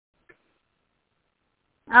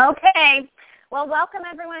Okay. Well, welcome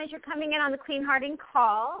everyone as you're coming in on the Clean Hearting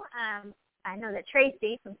Call. I know that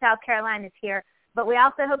Tracy from South Carolina is here, but we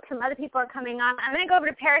also hope some other people are coming on. I'm going to go over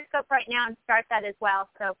to Periscope right now and start that as well.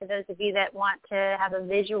 So for those of you that want to have a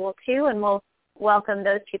visual too, and we'll welcome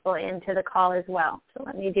those people into the call as well. So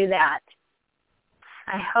let me do that.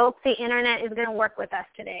 I hope the internet is going to work with us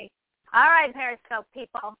today. All right, Periscope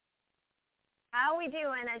people. How are we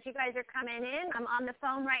doing as you guys are coming in? I'm on the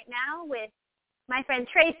phone right now with my friend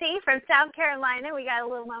Tracy from South Carolina. We got a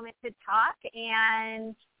little moment to talk,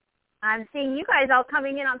 and I'm seeing you guys all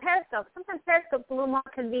coming in on Periscope. Sometimes Periscope's a little more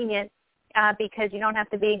convenient because you don't have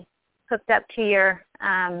to be hooked up to your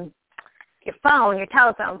phone, your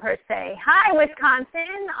telephone per se. Hi,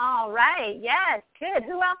 Wisconsin. All right. Yes, good.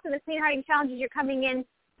 Who else in the Clean Hearting Challenges you're coming in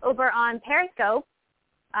over on Periscope?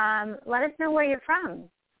 Let us know where you're from.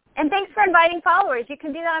 And thanks for inviting followers. You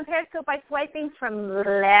can do that on Periscope by swiping from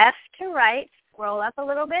left to right. Scroll up a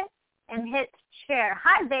little bit and hit share.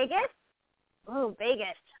 Hi, Vegas. Oh,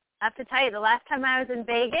 Vegas. I have to tell you, the last time I was in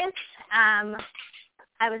Vegas, I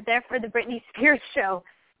was there for the Britney Spears show.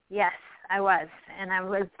 Yes, I was. And I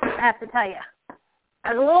have to tell you,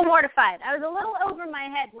 I was a little mortified. I was a little over my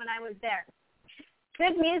head when I was there.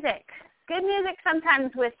 Good music. Good music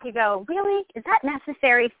sometimes with you go, really? Is that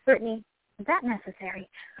necessary, Britney? Is that necessary?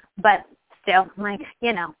 But still, like,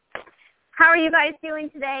 you know. How are you guys doing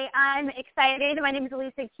today? I'm excited. My name is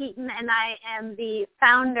Elisa Keaton, and I am the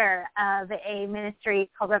founder of a ministry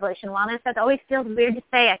called Revelation Wellness. That always feels weird to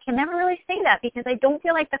say. I can never really say that because I don't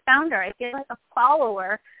feel like the founder. I feel like a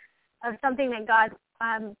follower of something that God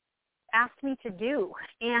asked me to do.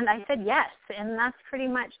 And I said yes, and that's pretty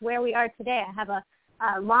much where we are today. I have a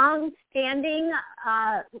long-standing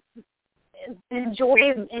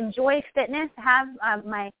enjoy fitness, have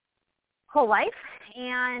my whole life,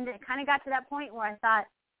 and it kind of got to that point where I thought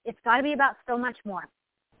it's got to be about so much more.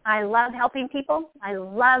 I love helping people. I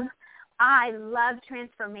love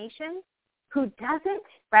transformation. Who doesn't,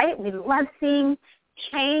 right? We love seeing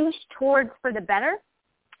change towards for the better,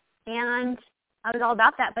 and I was all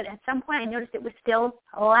about that. But at some point, I noticed it was still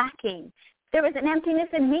lacking. There was an emptiness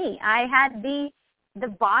in me. I had the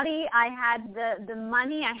body, I had the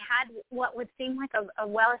money, I had what would seem like a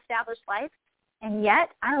well-established life, and yet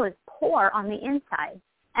I was poor on the inside.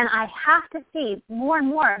 And I have to see more and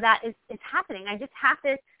more of that is happening. I just have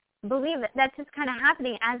to believe that that's just kind of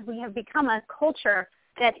happening as we have become a culture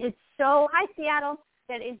that is so, hi Seattle,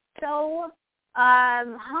 that is so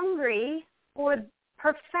hungry for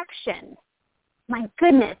perfection. My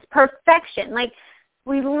goodness, perfection. Like,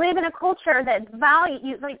 we live in a culture that we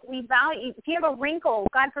value, if you have a wrinkle,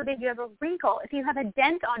 God forbid you have a wrinkle. If you have a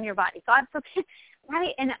dent on your body, God forbid,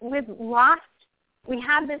 right? And we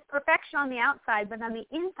have this perfection on the outside, but on the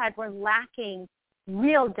inside we're lacking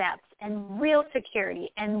real depth and real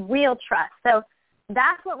security and real trust. So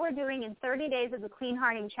that's what we're doing in 30 days of the Clean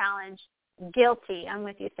Hearting Challenge. Guilty. I'm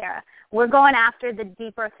with you, Sarah. We're going after the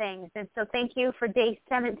deeper things. And so thank you for day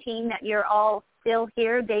 17 that you're all still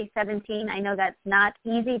here, day 17. I know that's not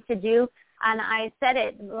easy to do. And I said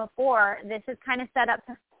it before, this is kind of set up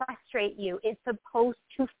to frustrate you. It's supposed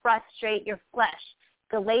to frustrate your flesh.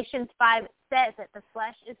 Galatians 5 says that the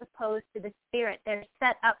flesh is opposed to the spirit. They're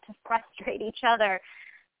set up to frustrate each other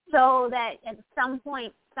so that at some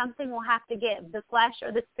point something will have to give. The flesh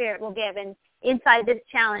or the spirit will give. And inside this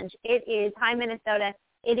challenge, it is, hi Minnesota,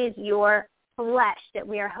 it is your flesh that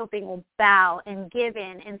we are hoping will bow and give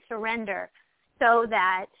in and surrender so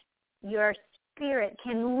that your spirit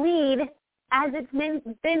can lead as it's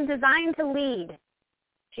been designed to lead.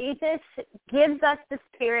 Jesus gives us the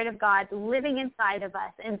Spirit of God living inside of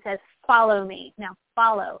us and says, follow me. Now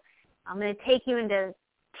follow. I'm going to take you into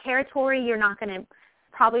territory you're not going to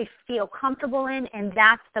probably feel comfortable in, and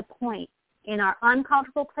that's the point. In our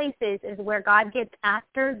uncomfortable places is where God gets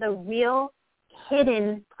after the real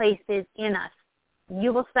hidden places in us.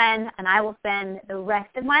 You will spend, and I will spend the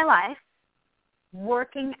rest of my life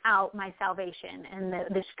working out my salvation. And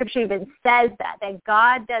the scripture even says that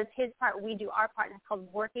God does his part, we do our part. And it's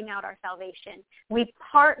called working out our salvation. We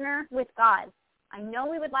partner with God. I know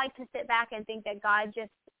we would like to sit back and think that God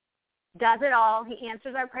just does it all. He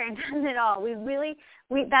answers our prayer and does it all.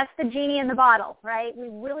 That's the genie in the bottle, right? We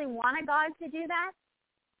really want a God to do that,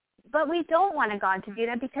 but we don't want a God to do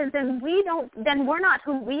that because then we're not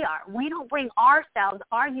who we are. We don't bring ourselves,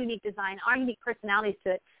 our unique design, our unique personalities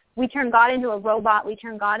to it. We turn God into a robot. We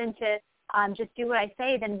turn God into just do what I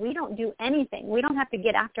say. Then we don't do anything. We don't have to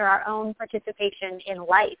get after our own participation in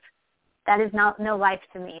life. That is no life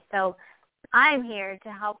to me. So I'm here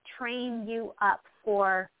to help train you up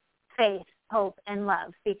for faith, hope, and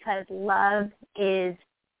love, because love is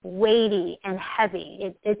weighty and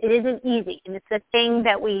heavy. It isn't easy, and it's a thing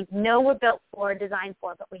that we know we're built for, designed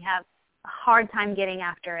for, but we have a hard time getting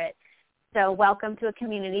after it. So welcome to a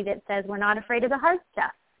community that says we're not afraid of the hard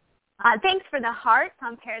stuff. Thanks for the hearts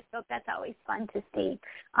on Periscope. That's always fun to see.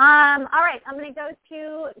 All right, I'm going to go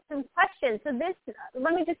to some questions. So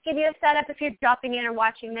let me just give you a setup if you're dropping in or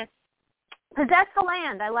watching this. Possess the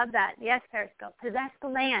land. I love that. Yes, Periscope. Possess the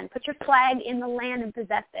land. Put your flag in the land and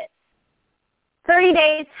possess it. 30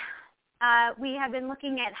 days, we have been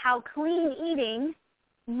looking at how clean eating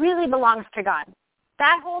really belongs to God.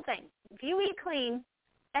 That whole thing. If you eat clean,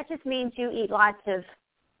 that just means you eat lots of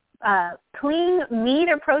clean meat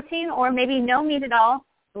or protein, or maybe no meat at all,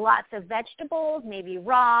 lots of vegetables, maybe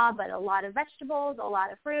raw, but a lot of vegetables, a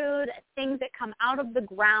lot of fruit, things that come out of the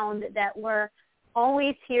ground that were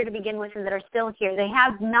always here to begin with and that are still here. They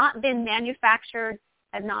have not been manufactured,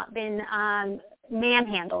 have not been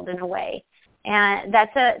manhandled in a way. And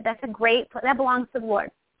that's a great, that belongs to the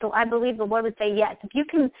Lord. So I believe the Lord would say yes. If you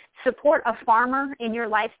can support a farmer in your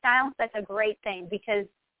lifestyle, that's a great thing, because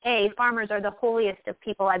farmers are the holiest of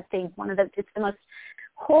people. I've seen it's the most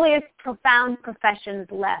holiest, profound professions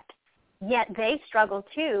left. Yet they struggle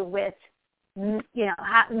too with,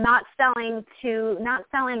 not selling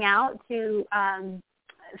out to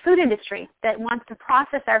food industry that wants to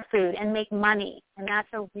process our food and make money. And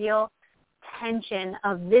that's a real tension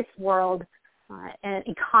of this world and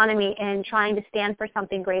economy, and trying to stand for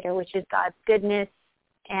something greater, which is God's goodness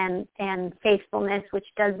and faithfulness, which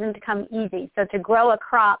doesn't come easy. So to grow a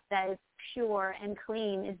crop that is pure and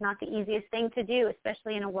clean is not the easiest thing to do,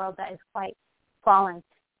 especially in a world that is quite fallen.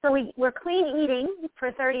 So we're clean eating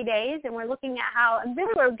for 30 days, and we're looking at how, and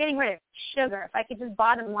really we're getting rid of sugar. If I could just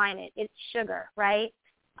bottom line it, it's sugar, right?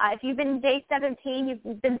 If you've been day 17,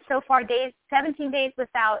 you've been so far 17 days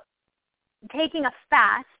without taking a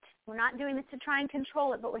fast. We're not doing this to try and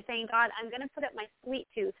control it, but we're saying, God, I'm going to put up my sweet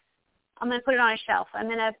tooth. I'm going to put it on a shelf. I'm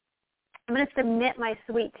going to submit my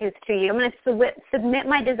sweet tooth to you. I'm going to submit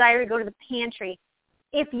my desire to go to the pantry.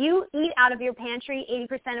 If you eat out of your pantry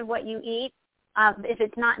 80% of what you eat, if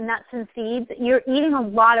it's not nuts and seeds, you're eating a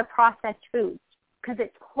lot of processed foods because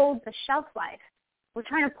it holds the shelf life. We're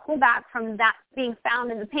trying to pull back from that being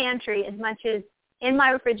found in the pantry as much as in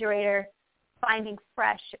my refrigerator, finding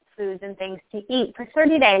fresh foods and things to eat. For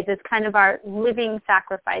 30 days is kind of our living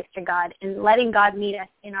sacrifice to God and letting God meet us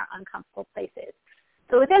in our uncomfortable places.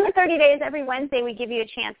 So within the 30 days, every Wednesday, we give you a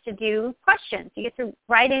chance to do questions. You get to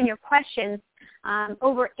write in your questions.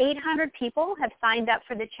 Over 800 people have signed up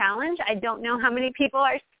for the challenge. I don't know how many people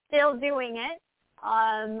are still doing it.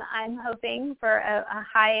 I'm hoping for a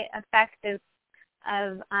high effect of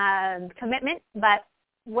commitment, but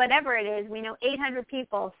whatever it is, we know 800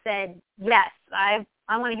 people said, yes, I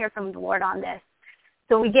want to hear from the Lord on this.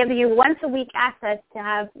 So we give you once a week access to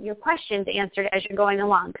have your questions answered as you're going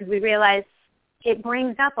along, because we realize it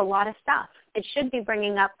brings up a lot of stuff. It should be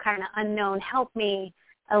bringing up kind of unknown, help me,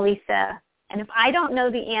 Elisa. And if I don't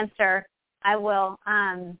know the answer, I will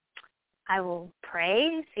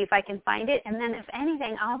pray, see if I can find it. And then if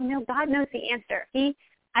anything, I'll know God knows the answer.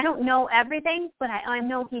 I don't know everything, but I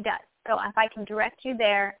know he does. So if I can direct you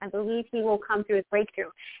there, I believe he will come through with breakthrough.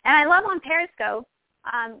 And I love on Periscope,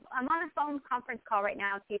 I'm on a phone conference call right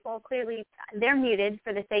now. People clearly, they're muted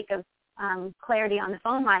for the sake of clarity on the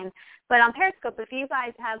phone line. But on Periscope, if you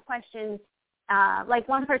guys have questions, like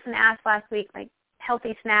one person asked last week, like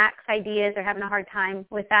healthy snacks ideas, they're having a hard time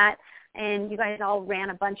with that. And you guys all ran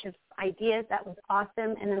a bunch of ideas. That was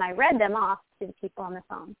awesome. And then I read them off to the people on the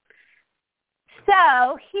phone.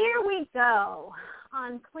 So here we go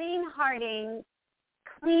on clean hearting,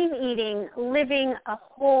 clean eating, living a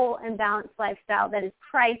whole and balanced lifestyle that is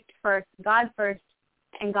Christ first, God first,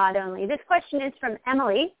 and God only. This question is from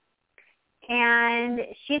Emily, and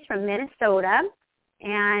she's from Minnesota.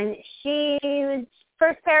 And she's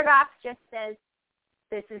first paragraph just says,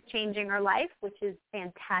 this is changing her life, which is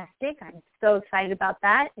fantastic. I'm so excited about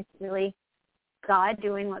that. It's really God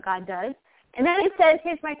doing what God does. And then it says,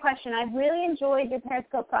 here's my question. I've really enjoyed your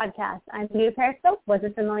Periscope podcast. I'm new to Periscope,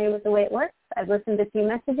 wasn't familiar with the way it works. I've listened to a few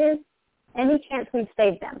messages. Any chance we've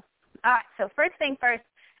saved them? All right, so first thing first,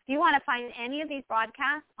 if you want to find any of these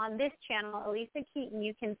broadcasts on this channel, Elisa Keaton,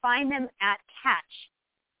 you can find them at Catch.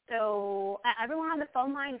 So everyone on the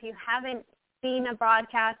phone line, if you haven't seen a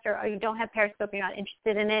broadcast or you don't have Periscope, you're not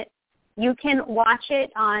interested in it, you can watch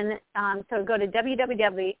it on, so go to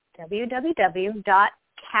www.catch,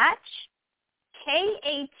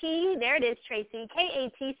 K-A-T, there it is, Tracy,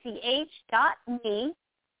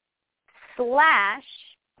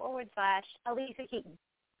 KATCH.me//Elisa Keaton.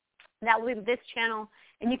 That will be this channel,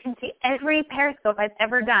 and you can see every Periscope I've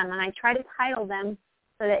ever done, and I try to title them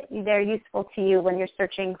so that they're useful to you when you're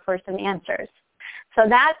searching for some answers. So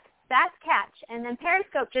that's Catch. And then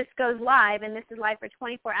Periscope just goes live, and this is live for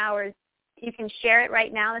 24 hours. You can share it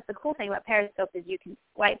right now. That's the cool thing about Periscope is you can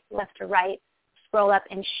swipe left to right, scroll up,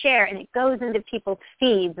 and share, and it goes into people's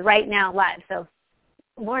feeds right now live. So,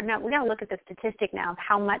 Lord, no, we got to look at the statistic now of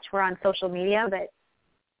how much we're on social media, but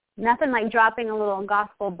nothing like dropping a little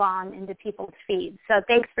gospel bomb into people's feeds. So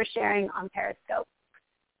thanks for sharing on Periscope.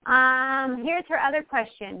 Here's her other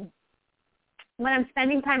question. When I'm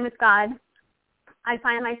spending time with God, I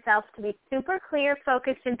find myself to be super clear,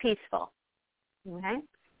 focused, and peaceful. Okay?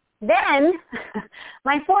 Then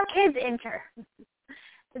my 4 kids enter.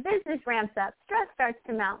 The business ramps up. Stress starts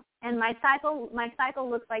to mount. And my cycle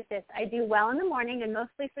looks like this. I do well in the morning and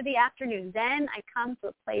mostly for the afternoon. Then I come to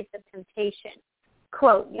a place of temptation.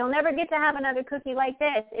 Quote, you'll never get to have another cookie like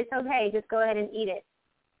this. It's okay. Just go ahead and eat it.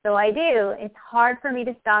 So I do. It's hard for me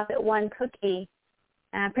to stop at one cookie.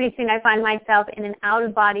 Pretty soon I find myself in an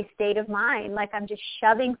out-of-body state of mind, like I'm just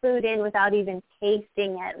shoving food in without even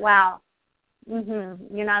tasting it. Wow.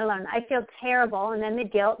 You're not alone. I feel terrible, and then the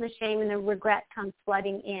guilt, the shame, and the regret comes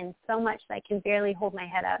flooding in so much that I can barely hold my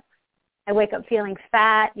head up. I wake up feeling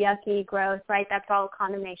fat, yucky, gross, right? That's all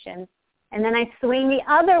condemnation. And then I swing the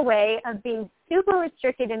other way of being super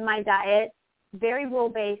restricted in my diet, very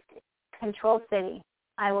rule-based, control city.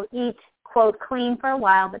 I will eat, quote, clean for a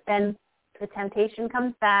while, but then the temptation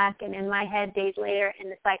comes back, and in my head, days later,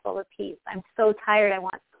 and the cycle repeats. I'm so tired. I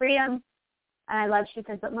want freedom. And I love, she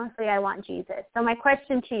says, but mostly I want Jesus. So my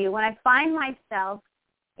question to you, when I find myself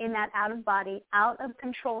in that out-of-body,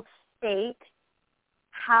 out-of-control state,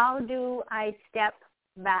 how do I step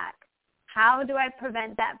back? How do I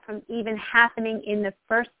prevent that from even happening in the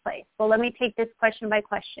first place? Well, let me take this question by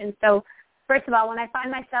question. So first of all, when I find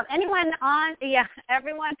myself, everyone,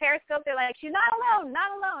 Periscope, they're like, she's not alone,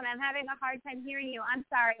 not alone. I'm having a hard time hearing you. I'm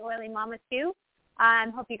sorry, Oily Mama Sue.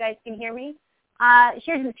 Hope you guys can hear me.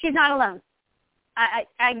 She's not alone.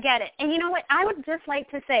 I get it. And you know what? I would just like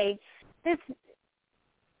to say this,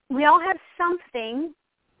 we all have something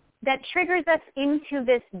that triggers us into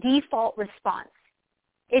this default response.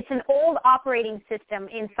 It's an old operating system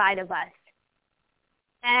inside of us.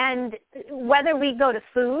 And whether we go to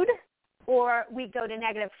food or we go to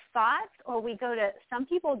negative thoughts or we go to, some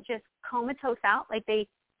people just comatose out, like they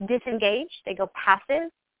disengage, they go passive,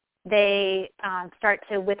 they start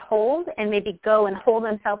to withhold and maybe go and hold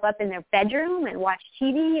themselves up in their bedroom and watch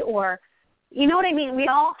TV or, you know what I mean? We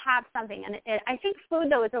all have something. And I think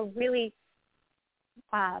food, though, is a really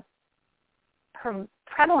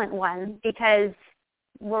prevalent one because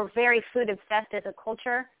we're very food obsessed as a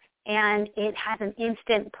culture, and it has an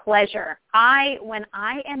instant pleasure. When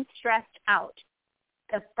I am stressed out,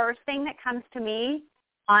 the first thing that comes to me,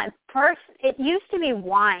 it used to be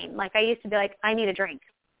wine. Like I used to be like, I need a drink,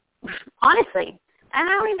 honestly. And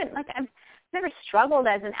I don't even, I've never struggled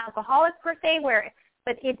as an alcoholic per se,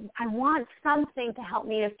 I want something to help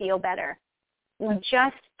me to feel better.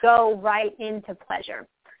 Just go right into pleasure.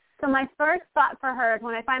 So my first thought for her,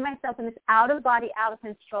 when I find myself in this out-of-body,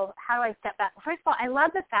 out-of-control, how do I step back? First of all, I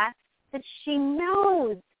love the fact that she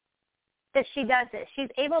knows that she does this. She's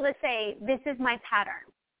able to say, this is my pattern,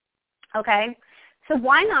 okay? So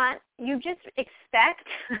why not you just expect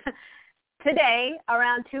today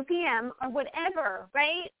around 2 p.m. or whatever,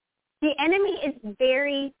 right? The enemy is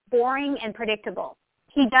very boring and predictable.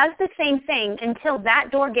 He does the same thing until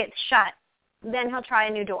that door gets shut. Then he'll try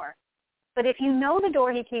a new door. But if you know the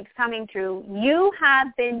door he keeps coming through, you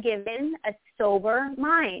have been given a sober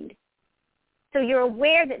mind. So you're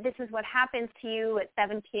aware that this is what happens to you at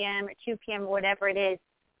 7 p.m. or 2 p.m. or whatever it is.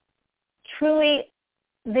 Truly,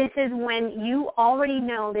 this is when you already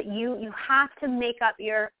know that you have to make up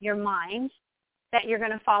your mind that you're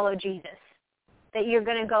going to follow Jesus, that you're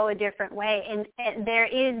going to go a different way. And there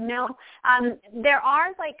is no, there are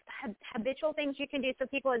like habitual things you can do. So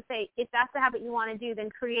people would say, if that's the habit you want to do, then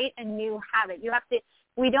create a new habit.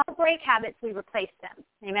 We don't break habits, we replace them.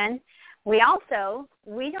 Amen? We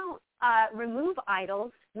don't remove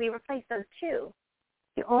idols, we replace those too.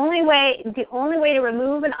 The only way to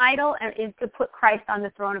remove an idol is to put Christ on the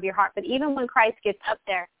throne of your heart. But even when Christ gets up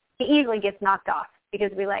there, he easily gets knocked off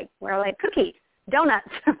because we're like cookies, donuts,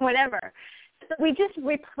 whatever. So we just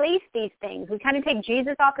replace these things. We kind of take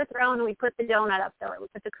Jesus off the throne and we put the donut up there. We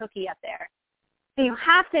put the cookie up there. So you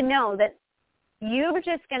have to know that you're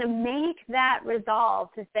just going to make that resolve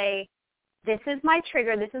to say, this is my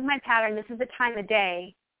trigger, this is my pattern, this is the time of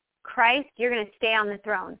day. Christ, you're going to stay on the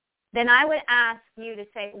throne. Then I would ask you to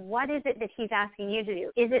say, what is it that he's asking you to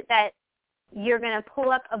do? Is it that you're going to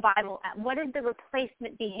pull up a Bible app? What is the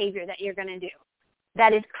replacement behavior that you're going to do?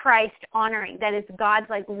 that is Christ honoring, that is God's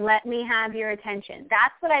like, let me have your attention.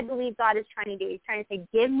 That's what I believe God is trying to do. He's trying to say,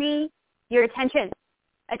 give me your attention.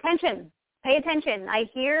 Attention. Pay attention. I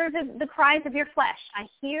hear the cries of your flesh. I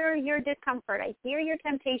hear your discomfort. I hear your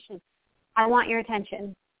temptation. I want your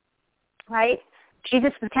attention. Right?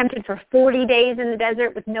 Jesus was tempted for 40 days in the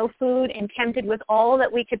desert with no food and tempted with all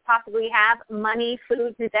that we could possibly have, money,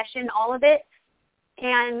 food, possession, all of it.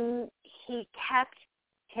 And he kept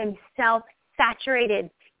himself saturated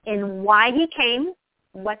in why he came,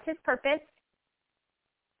 what's his purpose,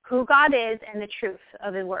 who God is, and the truth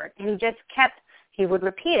of his word. And he would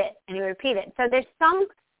repeat it, and he would repeat it. So there's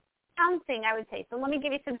something I would say. So let me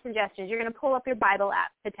give you some suggestions. You're going to pull up your Bible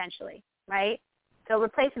app, potentially, right? So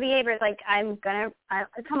replace behaviors like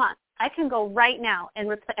come on. I can go right now and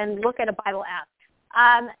look at a Bible app.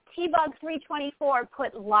 T-Bug 324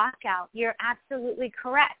 put lockout. You're absolutely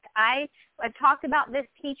correct. I've talked about this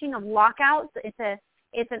teaching of lockouts.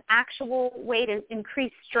 It's an actual way to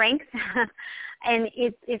increase strength. And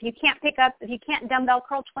if you can't dumbbell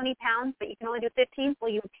curl 20 pounds, but you can only do 15,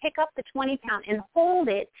 well, you pick up the 20 pound and hold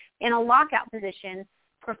it in a lockout position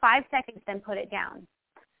for 5 seconds, then put it down.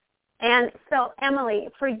 And so, Emily,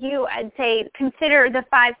 for you, I'd say consider the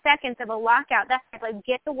 5 seconds of a lockout. That's like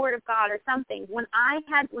get the word of God or something. When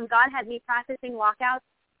God had me practicing lockouts,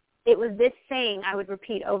 it was this saying I would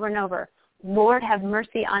repeat over and over: Lord, have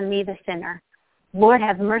mercy on me, the sinner. Lord,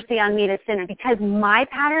 have mercy on me, the sinner. Because my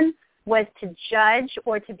pattern was to judge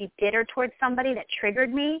or to be bitter towards somebody that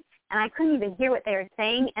triggered me, and I couldn't even hear what they were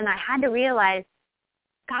saying, and I had to realize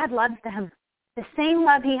God loves them. The same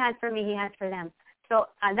love he has for me, he has for them. So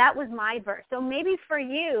that was my verse. So maybe for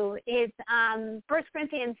you, it's 1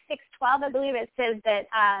 Corinthians 6:12, I believe it says that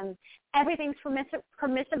everything's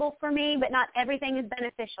permissible for me, but not everything is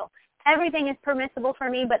beneficial. Everything is permissible for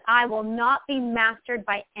me, but I will not be mastered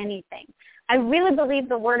by anything. I really believe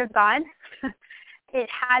the Word of God, it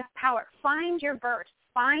has power. Find your verse.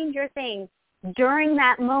 Find your thing during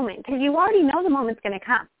that moment, because you already know the moment's going to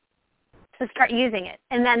come. So start using it.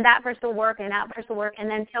 And then that verse will work, and that verse will work, and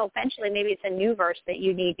then until eventually maybe it's a new verse that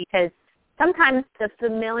you need, because sometimes the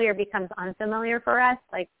familiar becomes unfamiliar for us.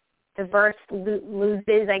 Like the verse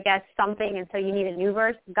loses, I guess, something, and so you need a new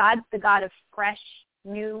verse. God's the God of fresh,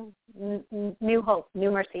 new hope, new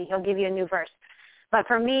mercy. He'll give you a new verse. But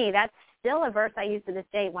for me, that's still a verse I use to this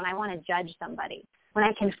day when I want to judge somebody. When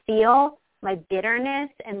I can feel my bitterness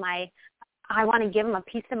and I want to give them a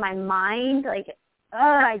piece of my mind, like,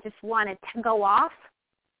 I just want it to go off.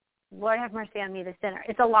 Lord, have mercy on me, the sinner.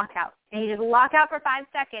 It's a lockout. And you just lock out for 5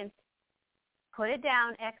 seconds, put it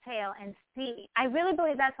down, exhale, and see. I really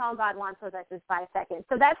believe that's all God wants with us is 5 seconds.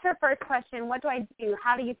 So that's your first question. What do I do?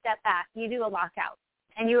 How do you step back? You do a lockout,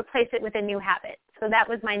 and you replace it with a new habit. So that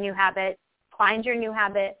was my new habit. Find your new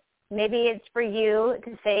habit. Maybe it's for you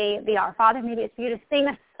to say the Our Father. Maybe it's for you to sing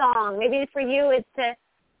a song. Maybe it's for you it's to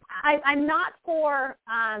I'm not for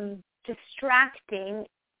distracting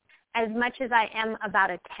as much as I am about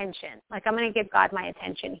attention. Like, I'm going to give God my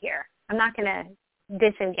attention here. I'm not going to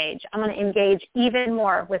disengage. I'm going to engage even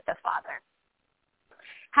more with the Father.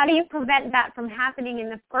 How do you prevent that from happening in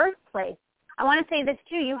the first place? I want to say this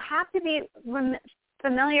too. You have to be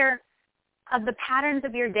familiar of the patterns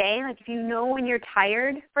of your day. Like, if you know when you're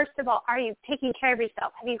tired, first of all, are you taking care of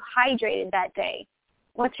yourself? Have you hydrated that day?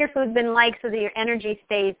 What's your food been like so that your energy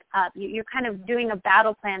stays up? You're kind of doing a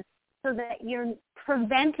battle plan so that you're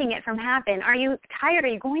preventing it from happening. Are you tired? Are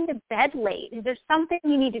you going to bed late? Is there something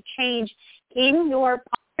you need to change in your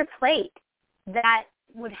plate that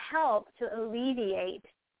would help to alleviate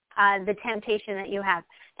the temptation that you have?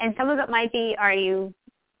 And some of it might be,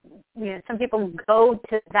 some people go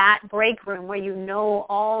to that break room where you know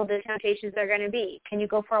all the temptations are going to be. Can you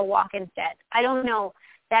go for a walk instead? I don't know.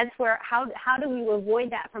 That's where, how do we avoid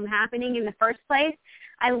that from happening in the first place?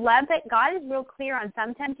 I love that God is real clear on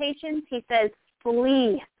some temptations. He says,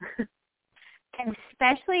 flee. And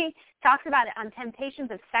especially talks about it on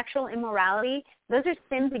temptations of sexual immorality. Those are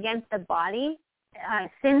sins against the body,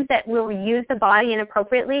 sins that will use the body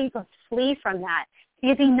inappropriately. So flee from that,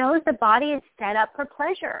 because he knows the body is set up for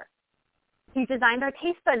pleasure. He's designed our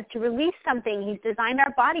taste buds to release something. He's designed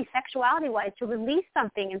our body sexuality-wise to release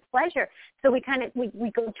something in pleasure. So we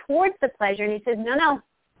go towards the pleasure, and he says, no,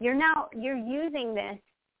 you're using this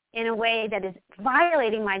in a way that is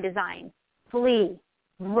violating my design. Flee,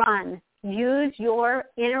 run, use your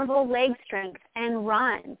interval leg strength and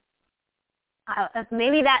run.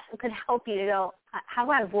 Maybe that could help you to go, how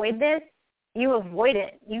do I avoid this? You avoid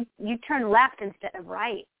it. You turn left instead of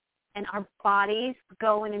right. And our bodies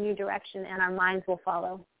go in a new direction, and our minds will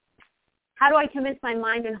follow. How do I convince my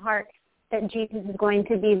mind and heart that Jesus is going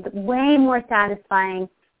to be way more satisfying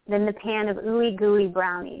than the pan of ooey gooey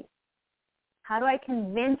brownies? How do I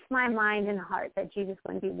convince my mind and heart that Jesus is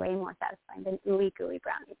going to be way more satisfying than ooey gooey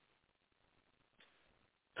brownies?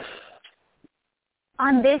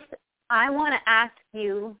 On this, I want to ask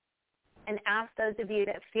you and ask those of you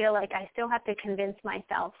that feel like I still have to convince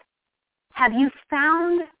myself, have you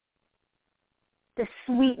found the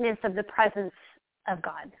sweetness of the presence of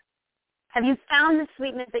God? Have you found the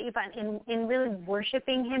sweetness that you find in really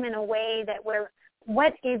worshiping him in a way that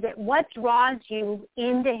what is it? What draws you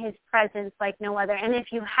into his presence like no other? And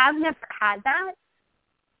if you have never had that,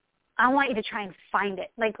 I want you to try and find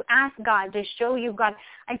it. Like, ask God to show you God.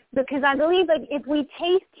 Because I believe that if we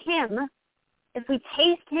taste him,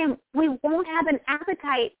 we won't have an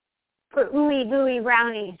appetite for ooey gooey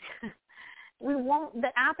brownies.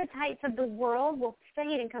 The appetites of the world will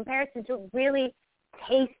fade in comparison to really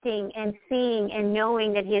tasting and seeing and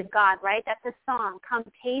knowing that he is God, right? That's a song. Come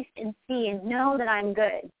taste and see and know that I'm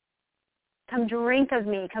good. Come drink of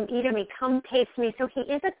me. Come eat of me. Come taste me. So he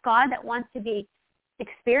is a God that wants to be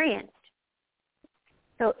experienced.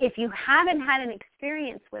 So if you haven't had an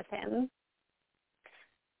experience with him,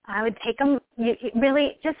 I would take them, you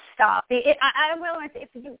really just stop. I will say,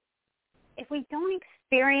 if we don't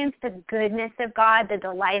experience the goodness of God, the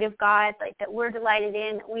delight of God, like that we're delighted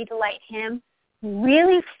in, that we delight him,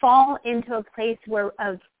 really fall into a place where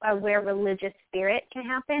religious spirit can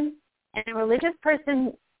happen. And a religious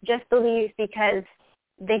person just believes because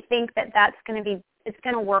they think that it's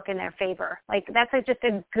going to work in their favor. Like that's just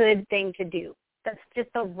a good thing to do. That's just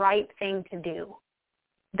the right thing to do.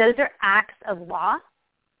 Those are acts of law.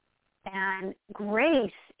 And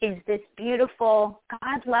grace is this beautiful,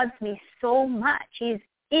 God loves me so much. He's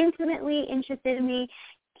intimately interested in me,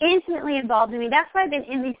 intimately involved in me. That's why I've been,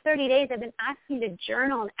 in these 30 days, I've been asking you to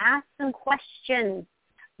journal and ask some questions.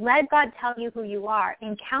 Let God tell you who you are.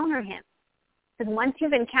 Encounter him. Because once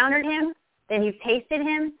you've encountered him, then you've tasted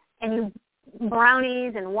him, and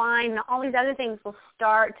brownies and wine and all these other things will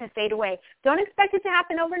start to fade away. Don't expect it to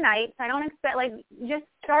happen overnight. I don't expect, just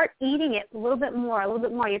start eating it a little bit more.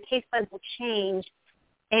 Your taste buds will change,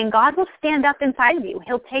 and God will stand up inside of you.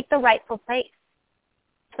 He'll take the rightful place.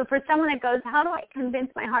 So for someone that goes, how do I convince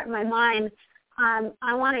my heart and my mind?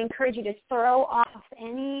 I want to encourage you to throw off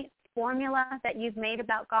any formula that you've made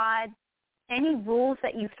about God, any rules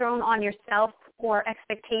that you've thrown on yourself or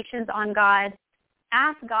expectations on God.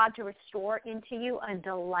 Ask God to restore into you a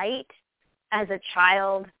delight as a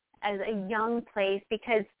child, as a young place,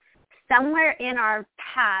 because somewhere in our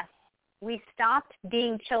past, we stopped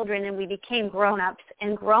being children and we became grown-ups,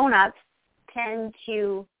 and grown-ups tend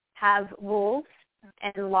to have rules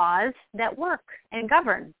and laws that work and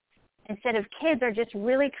govern, instead of kids are just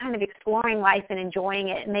really kind of exploring life and enjoying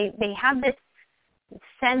it, and they have this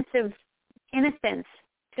sense of innocence.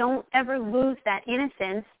 Don't ever lose that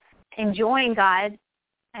innocence, enjoying God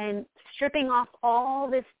and stripping off all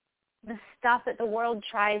the stuff that the world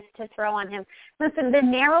tries to throw on him. Listen, the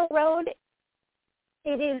narrow road,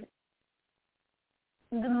 it is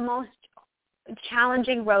the most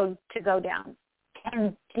challenging road to go down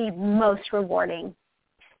and the most rewarding,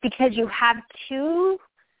 because you have two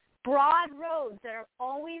broad roads that are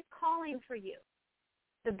always calling for you.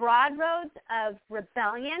 The broad roads of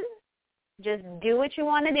rebellion, just do what you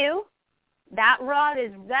want to do. That road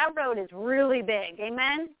is really big.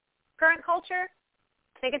 Amen? Current culture,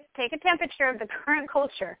 take a temperature of the current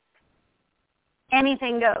culture.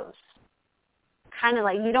 Anything goes. Kind of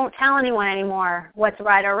like you don't tell anyone anymore what's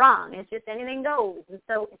right or wrong. It's just anything goes. And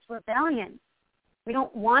so it's rebellion. We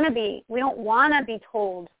don't want to be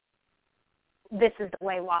told this is the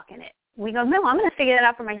way, walk in it. We go, no, I'm going to figure that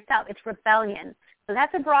out for myself. It's rebellion. So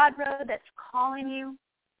that's a broad road that's calling you.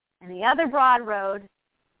 And the other broad road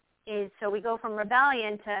is, so we go from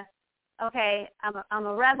rebellion to, okay, I'm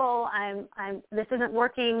a rebel. This isn't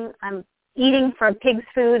working. I'm eating for pig's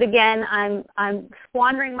food again. I'm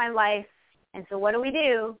squandering my life. And so what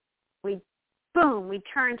do? We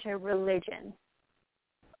turn to religion,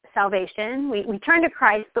 salvation. We turn to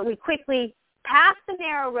Christ, but we quickly pass the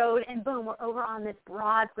narrow road, and boom, we're over on this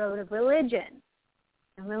broad road of religion.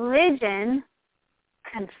 And religion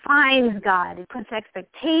confines God. It puts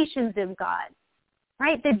expectations of God.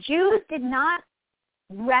 Right? The Jews did not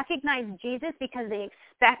recognize Jesus because they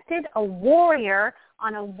expected a warrior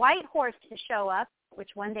on a white horse to show up, which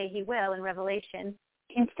one day he will in Revelation,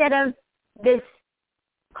 instead of this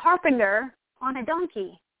carpenter on a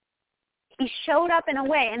donkey. He showed up in a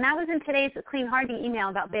way, and that was in today's Clean Hardy email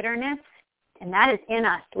about bitterness, and that is in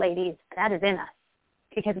us, ladies. That is in us.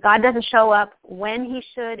 Because God doesn't show up when he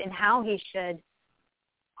should and how he should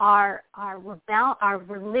our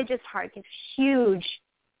religious heart gets huge,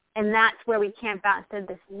 and that's where we camp out. So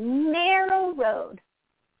this narrow road,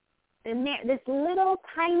 this little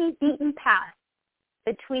tiny beaten path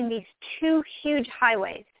between these two huge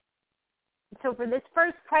highways. So for this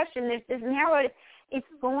first question, there's this narrow road. It's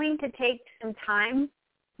going to take some time,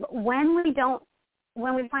 but when we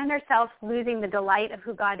find ourselves losing the delight of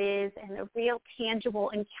who God is and the real tangible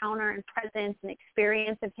encounter and presence and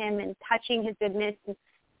experience of Him and touching His goodness and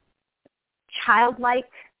childlike,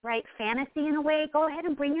 right, fantasy in a way, go ahead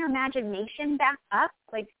and bring your imagination back up.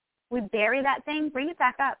 Like we bury that thing, bring it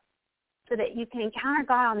back up so that you can encounter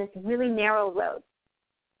God on this really narrow road.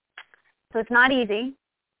 So it's not easy.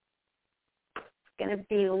 It's going to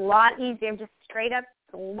be a lot easier, just straight up,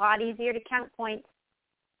 it's a lot easier to count points.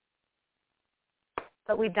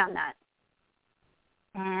 But we've done that.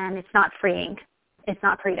 And it's not freeing. It's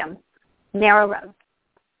not freedom. Narrow road.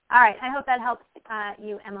 All right. I hope that helps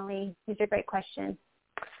you, Emily. These are great questions.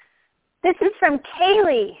 This is from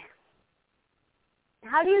Kaylee.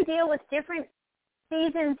 How do you deal with different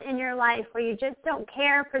seasons in your life where you just don't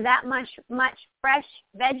care for that much fresh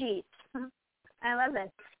veggies? I love this.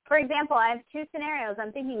 For example, I have two scenarios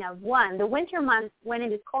I'm thinking of. One, the winter months when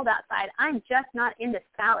it is cold outside, I'm just not into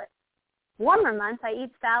salads. Warmer months, I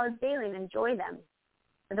eat salads daily and enjoy them.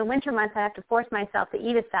 For the winter months, I have to force myself to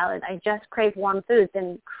eat a salad. I just crave warm foods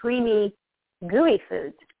and creamy, gooey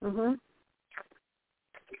foods. Mm-hmm.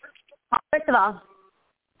 First of all,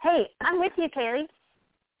 hey, I'm with you, Kaylee.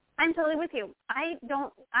 I'm totally with you. I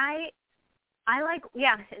like,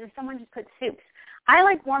 yeah, someone just put soups. I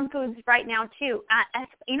like warm foods right now, too.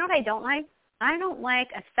 You know what I don't like? I don't like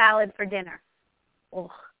a salad for dinner. Ugh.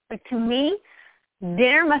 Like, to me,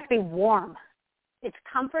 dinner must be warm. It's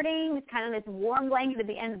comforting. It's kind of this warm blanket at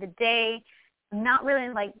the end of the day. I'm not really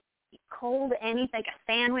like cold anything, like a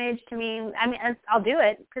sandwich to me. I mean, I'll do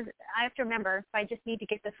it because I have to remember if I just need to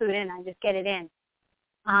get the food in, I just get it in.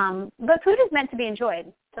 But food is meant to be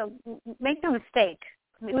enjoyed. So make no mistake.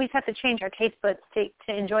 We just have to change our taste buds to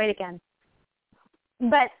enjoy it again.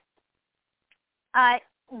 But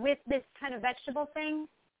with this kind of vegetable thing,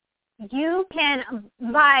 you can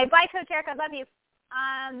bye, Coach Eric. I love you.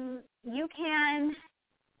 You can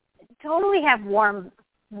totally have warm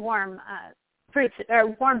fruits or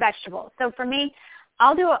warm vegetables. So for me,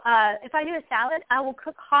 I'll do if I do a salad, I will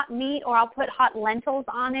cook hot meat or I'll put hot lentils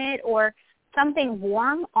on it or something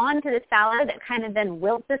warm onto the salad that kind of then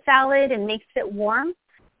wilts the salad and makes it warm.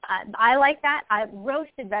 I like that. I've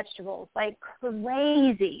roasted vegetables like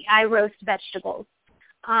crazy. I roast vegetables.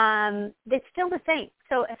 It's still the same.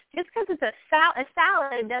 So just because it's a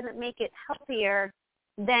salad doesn't make it healthier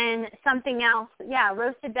than something else. Yeah,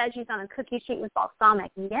 roasted veggies on a cookie sheet with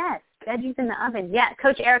balsamic. Yes, veggies in the oven. Yeah,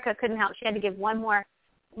 Coach Erica couldn't help. She had to give one more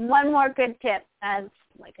good tip as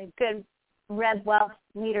like a good Red Wealth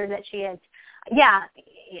leader that she is. Yeah.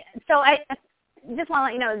 So I just want to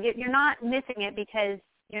let you know you're not missing it because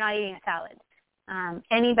you're not eating a salad.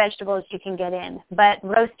 Any vegetables you can get in, but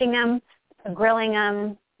roasting them, grilling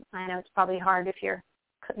them. I know it's probably hard if your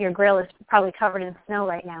grill is probably covered in snow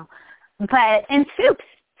right now. But and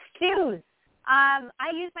stews. I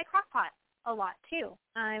use my crock pot a lot too.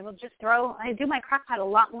 I do my crock pot a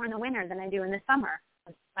lot more in the winter than I do in the summer.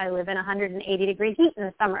 I live in 180 degree heat in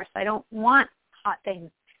the summer, so I don't want hot things.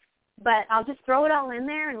 But I'll just throw it all in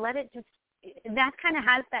there and let it just. That kind of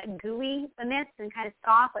has that gooiness and kind of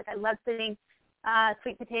soft. Like I love putting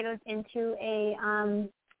sweet potatoes into a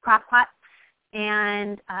crock pot.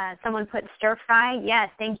 And someone put stir fry. Yes,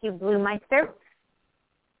 thank you, Blue Meister.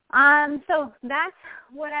 So that's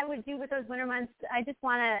what I would do with those winter months. I just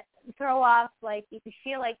want to throw off, like, if you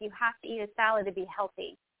feel like you have to eat a salad to be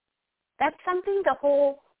healthy. That's something the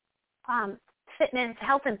whole fitness,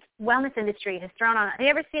 health, and wellness industry has thrown on. Do you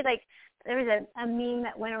ever see, like, there was a meme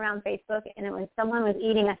that went around Facebook, and it was someone was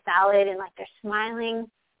eating a salad, and, like, they're smiling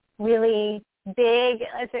really big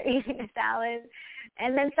as they're eating a salad.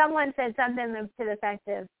 And then someone said something to the effect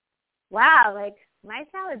of, wow, like, my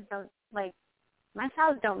salads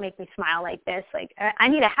don't make me smile like this. Like, I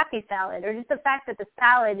need a happy salad. Or just the fact that the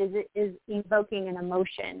salad is evoking an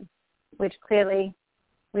emotion, which clearly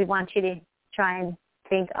we want you to try and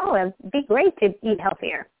think, oh, it'd be great to eat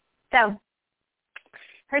healthier. So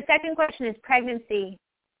her second question is pregnancy.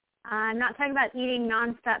 I'm not talking about eating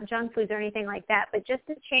nonstop junk foods or anything like that, but just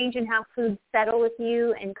a change in how foods settle with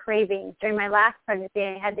you and cravings. During my last pregnancy,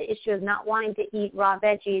 I had the issue of not wanting to eat raw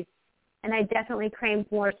veggies, and I definitely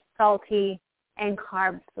craved more salty and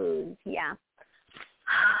carb foods. Yeah.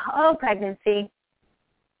 Oh, pregnancy.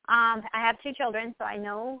 I have 2 children, so I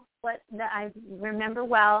know I remember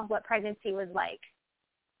well what pregnancy was like.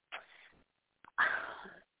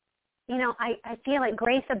 I feel like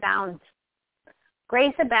grace abounds.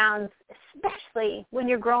 Grace abounds, especially when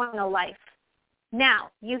you're growing a life. Now,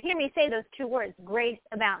 you hear me say those two words, grace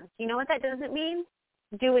abounds. You know what that doesn't mean?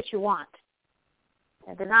 Do what you want.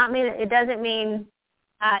 It doesn't mean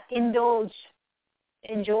indulge,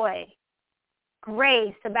 enjoy.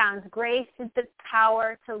 Grace abounds. Grace is the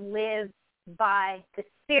power to live by the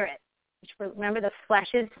Spirit. Which, remember, the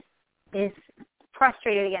flesh is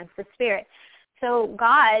frustrated against the Spirit. So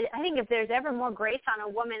God, I think if there's ever more grace on a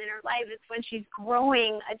woman in her life, it's when she's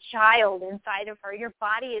growing a child inside of her. Your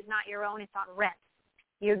body is not your own. It's on rent.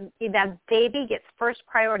 That baby gets first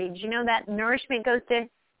priority. Did you know that nourishment goes to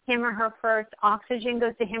him or her first? Oxygen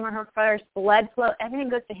goes to him or her first. Blood flow, everything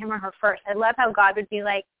goes to him or her first. I love how God would be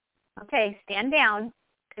like, okay, stand down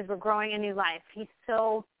because we're growing a new life. He's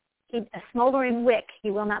a smoldering wick he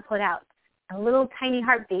will not put out. A little tiny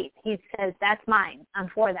heartbeat. He says, that's mine. I'm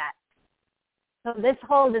for that. So this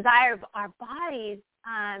whole desire of our bodies,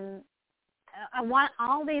 I want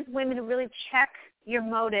all these women to really check your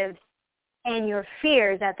motives and your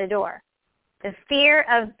fears at the door. The fear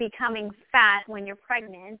of becoming fat when you're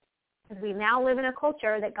pregnant, because we now live in a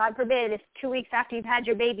culture that, God forbid, if 2 weeks after you've had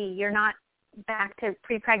your baby, you're not back to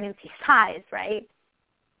pre-pregnancy size, right?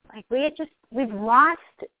 Like we've lost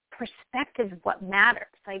perspective of what matters.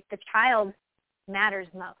 Like the child matters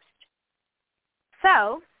most.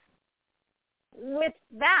 So with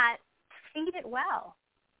that, feed it well.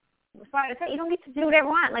 That's why I say you don't need to do whatever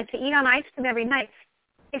you want, like to eat on ice cream every night.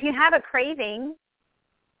 If you have a craving,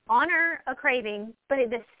 honor a craving, but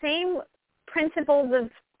the same principles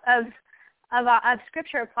of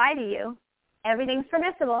Scripture apply to you. Everything's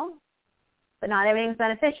permissible, but not everything's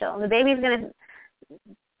beneficial. The baby's going to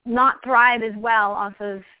not thrive as well off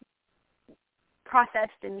of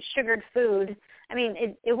processed and sugared food. I mean,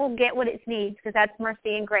 it will get what it needs because that's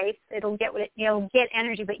mercy and grace. It'll get it'll get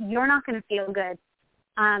energy, but you're not going to feel good.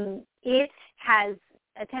 It has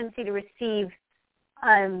a tendency to receive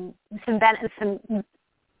some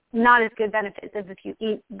not as good benefits as if you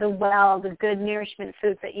eat the good nourishment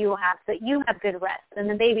foods that you will have, so that you have good rest and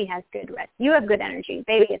the baby has good rest. You have good energy.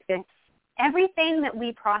 Baby gets good. Everything that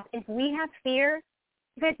we process, if we have fear,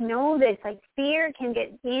 you guys know this, like fear can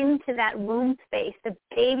get into that womb space. The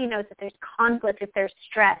baby knows that there's conflict, if there's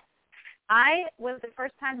stress. I was a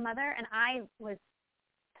first-time mother, and I was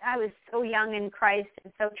so young in Christ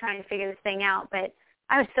and so trying to figure this thing out, but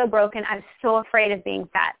I was so broken. I was so afraid of being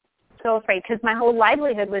fat, so afraid, because my whole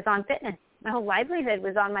livelihood was on fitness. My whole livelihood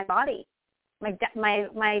was on my body.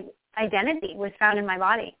 My identity was found in my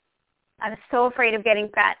body. I was so afraid of getting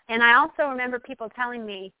fat. And I also remember people telling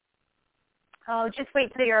me, oh, just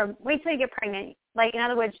wait till you get pregnant. Like, in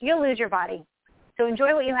other words, you'll lose your body. So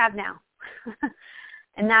enjoy what you have now.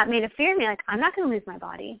 And that made a fear in me, like, I'm not going to lose my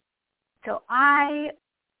body. So I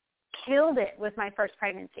killed it with my first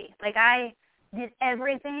pregnancy. Like, I did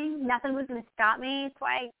everything. Nothing was going to stop me. That's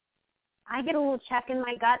why I get a little check in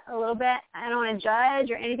my gut a little bit. I don't want to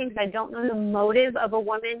judge or anything because I don't know the motive of a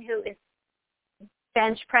woman who is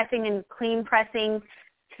bench pressing and clean pressing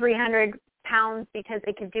 300 pounds because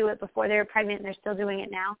they could do it before they were pregnant and they're still doing it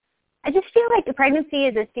now. I just feel like the pregnancy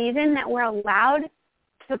is a season that we're allowed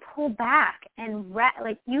to pull back and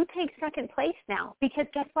like you take second place now, because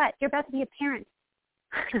guess what? You're about to be a parent.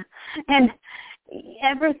 And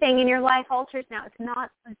everything in your life alters now.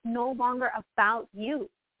 It's no longer about you.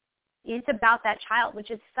 It's about that child, which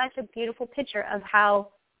is such a beautiful picture of how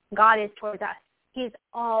God is towards us. He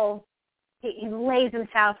lays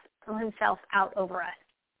himself out over us.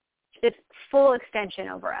 It's full extension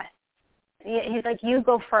over us. He's like, you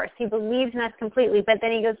go first. He believes in us completely, but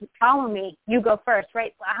then he goes, follow me. You go first,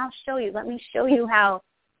 right? I'll show you. Let me show you how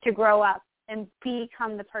to grow up and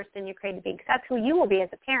become the person you're created to be, because that's who you will be as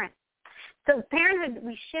a parent. So parenthood,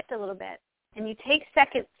 we shift a little bit, and you take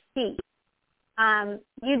second seat.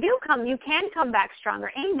 You can come back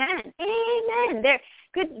stronger. Amen. Amen.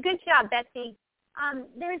 Good job, Betsy.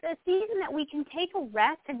 There's a season that we can take a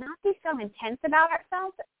rest and not be so intense about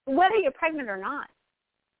ourselves, whether you're pregnant or not.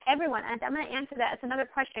 Everyone, and I'm going to answer that. It's another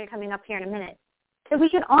question coming up here in a minute. So we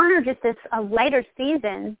can honor just a lighter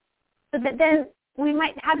season so that then we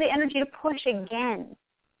might have the energy to push again.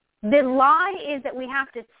 The lie is that we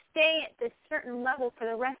have to stay at this certain level for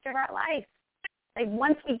the rest of our life. Like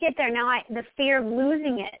once we get there, the fear of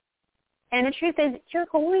losing it. And the truth is, you're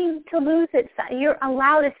going to lose it. You're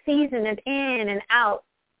allowed a season of in and out.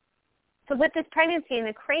 So with this pregnancy and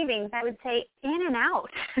the cravings, I would say in and out.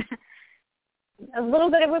 A little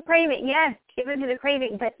bit of a craving, yes, give into the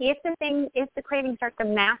craving. But if the craving starts to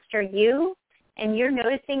master you, and you're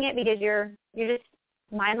noticing it because you're just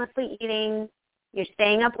mindlessly eating, you're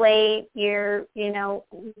staying up late, you're,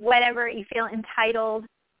 whatever, you feel entitled,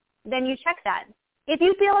 then you check that. If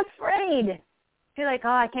you feel afraid, if you're like, oh,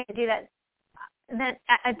 I can't do that, then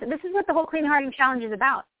this is what the whole Clean Hearting Challenge is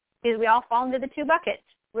about, is we all fall into the 2 buckets,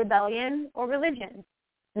 rebellion or religion,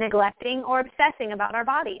 neglecting or obsessing about our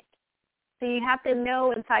bodies. So you have to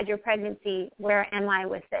know inside your pregnancy, where am I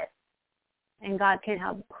with this? And God can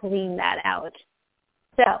help clean that out.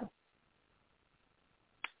 So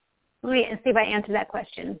let me see if I answered that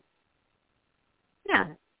question. Yeah.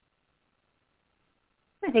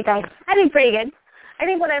 I think pretty good. I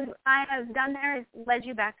think what I have done there is led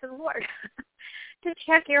you back to the Lord to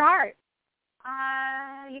check your heart.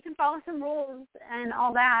 You can follow some rules and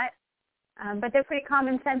all that, but they're pretty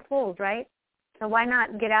common sense rules, right? So why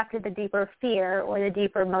not get after the deeper fear or the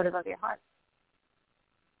deeper motive of your heart?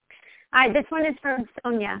 All right, this one is from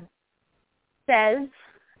Sonia. Says,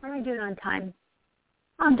 how am I doing on time?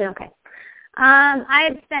 I'm doing okay. I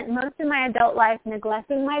have spent most of my adult life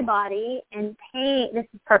neglecting my body and pain. This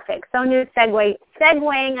is perfect. Sonia is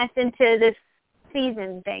segueing us into this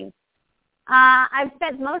season thing. I've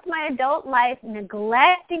spent most of my adult life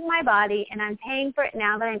neglecting my body, and I'm paying for it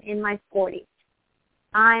now that I'm in my 40s.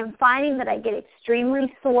 I'm finding that I get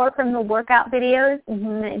extremely sore from the workout videos.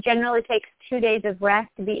 It generally takes 2 days of rest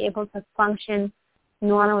to be able to function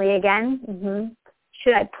normally again.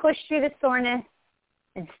 Should I push through the soreness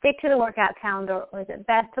and stick to the workout calendar, or is it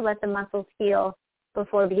best to let the muscles heal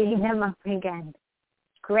before beating them up again?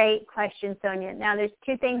 Great question, Sonia. Now, there's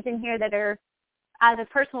 2 things in here that are, as a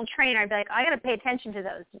personal trainer, I'd be like, I got to pay attention to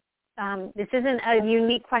those. This isn't a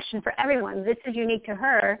unique question for everyone. This is unique to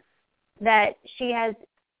her, that she has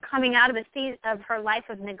coming out of a season of her life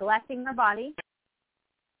of neglecting her body,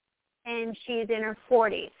 and she's in her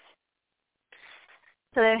 40s.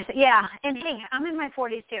 So there's, and hey, I'm in my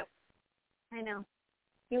 40s too. I know.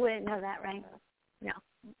 You wouldn't know that, right? No,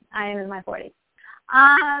 I am in my 40s.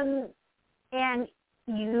 And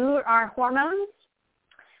our hormones,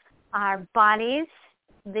 our bodies,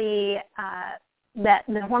 the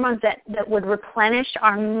hormones that would replenish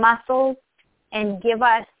our muscles and give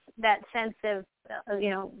us that sense of,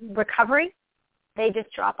 recovery, they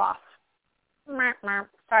just drop off.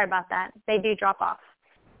 Sorry about that. They do drop off.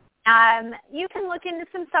 You can look into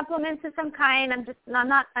some supplements of some kind.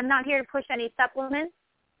 I'm not here to push any supplements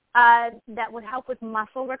that would help with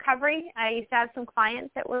muscle recovery. I used to have some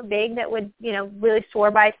clients that were big that would, really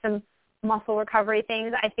soar by some muscle recovery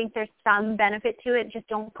things. I think there's some benefit to it. Just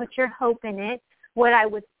don't put your hope in it. What I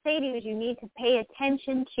would say to you is you need to pay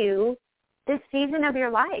attention to this season of your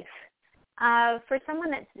life. For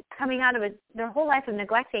someone that's coming out of their whole life of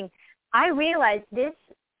neglecting, I realize this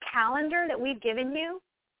calendar that we've given you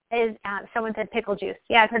is, someone said pickle juice.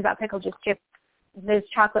 Yeah, I've heard about pickle juice too. There's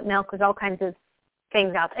chocolate milk. There's all kinds of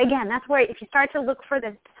things out there. Again, that's where if you start to look for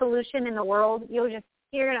the solution in the world, you're going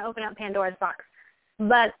to open up Pandora's box.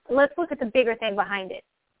 But let's look at the bigger thing behind it.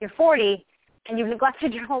 You're 40 and you've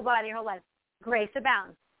neglected your whole body your whole life. Grace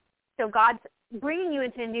abounds. So God's bringing you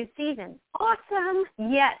into a new season. Awesome.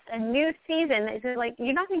 Yes, a new season. It's like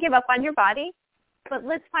you're not going to give up on your body, but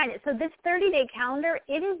let's find it. So this 30-day calendar,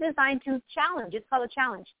 it is designed to challenge. It's called a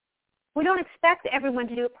challenge. We don't expect everyone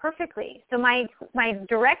to do it perfectly. So my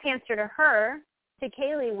direct answer to her, to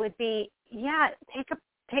Kaylee, would be,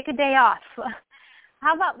 take a day off.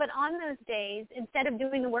 How about, but on those days, instead of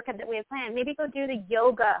doing the workout that we have planned, maybe go do the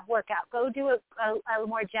yoga workout. Go do a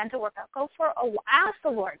more gentle workout. Ask the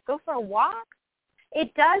Lord. Go for a walk.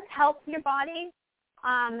 It does help your body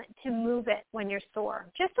to move it when you're sore,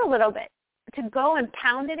 just a little bit. To go and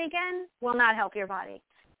pound it again will not help your body.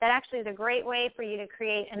 That actually is a great way for you to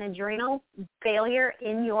create an adrenal failure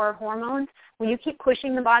in your hormones. When you keep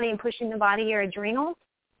pushing the body, your adrenals,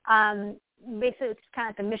 basically it's kind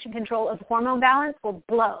of the mission control of hormone balance will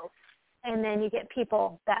blow. And then you get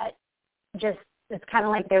people that just, it's kind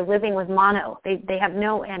of like they're living with mono. They have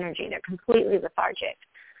no energy. They're completely lethargic.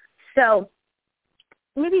 So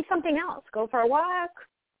maybe something else. Go for a walk,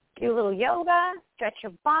 do a little yoga, stretch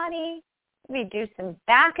your body, maybe do some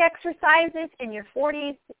back exercises. In your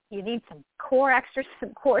 40s, you need some core exercise,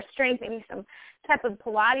 some core strength, maybe some type of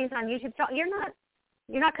Pilates on YouTube. So you're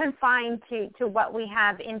not confined to what we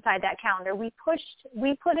have inside that calendar. We put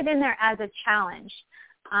it in there as a challenge.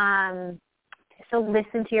 So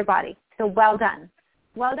listen to your body. So well done.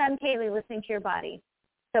 Well done, Kaylee, listening to your body.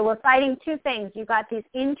 So we're fighting 2 things. You've got these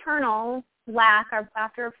internal lack.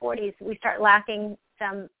 After our 40s, we start lacking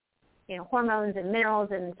some, hormones and minerals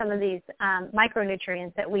and some of these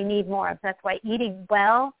micronutrients that we need more of. That's why eating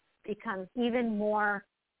well becomes even more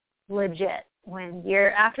legit. When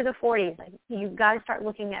you're after the 40s, you've got to start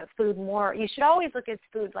looking at food more. You should always look at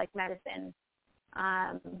food like medicine.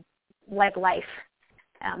 like life,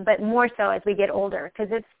 but more so as we get older,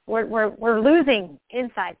 because we're losing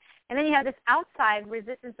inside. And then you have this outside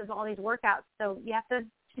resistance of all these workouts, so you have to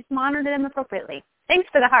just monitor them appropriately. Thanks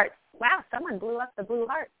for the hearts. Wow, someone blew up the blue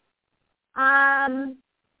heart.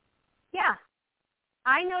 Yeah,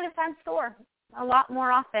 I notice I'm sore a lot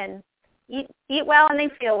more often. Eat well and they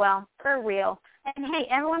feel well, for real. And hey,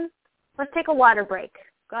 everyone, let's take a water break.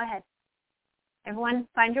 Go ahead. Everyone,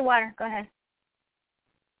 find your water. Go ahead.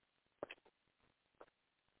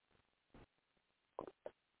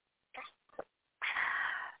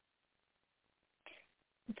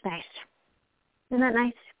 It's nice. Isn't that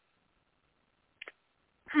nice?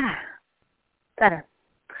 Better.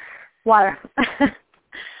 Water.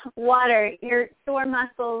 Water, your sore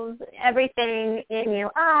muscles, everything in you,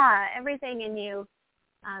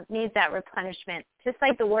 needs that replenishment. Just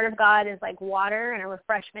like the Word of God is like water and a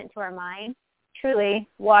refreshment to our mind. Truly,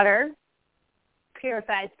 water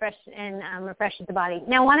purifies, fresh, and refreshes the body.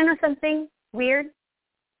 Now, want to know something weird?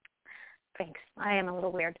 Thanks. I am a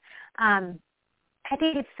little weird. I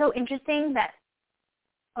think it's so interesting that,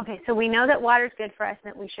 so we know that water is good for us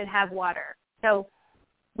and that we should have water. So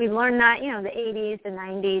we learned that, the 80s, the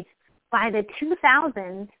 90s. By the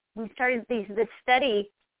 2000s, we started this study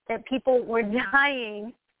that people were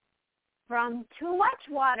dying from too much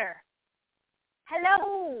water.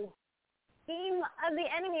 Hello, theme of the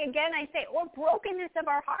enemy again, I say, or brokenness of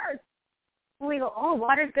our hearts. And we go,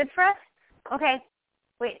 water's good for us? Okay,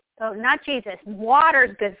 wait, not Jesus.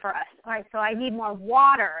 Water's good for us. All right, so I need more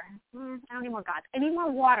water. I don't need more God. I need more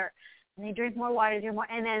water. And they drink more water,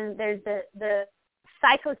 and then there's the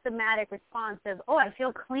psychosomatic response of, I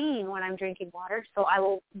feel clean when I'm drinking water, so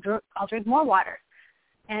I'll drink more water.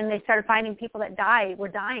 And they started finding people that were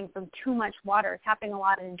dying from too much water. It's happening a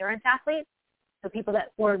lot in endurance athletes, so people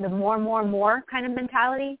that were the more kind of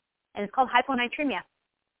mentality, and it's called hyponatremia.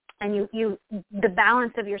 And the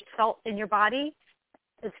balance of your salt in your body,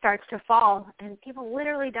 it starts to fall, and people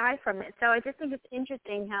literally die from it. So I just think it's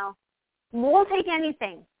interesting how we'll take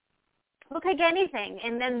anything. We'll take anything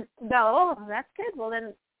and then go, that's good. Well,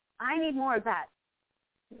 then I need more of that.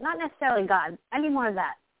 Not necessarily God. I need more of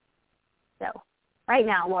that. So right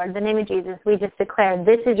now, Lord, in the name of Jesus, we just declare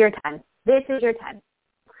this is your time. This is your time.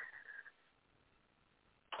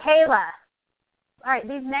 Kayla. All right,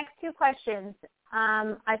 these next two questions,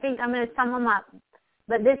 I think I'm going to sum them up.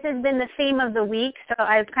 But this has been the theme of the week, so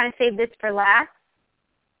I've kind of saved this for last,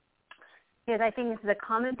 because I think this is a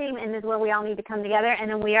common theme, and this is where we all need to come together, and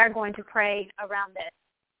then we are going to pray around this,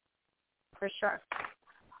 for sure.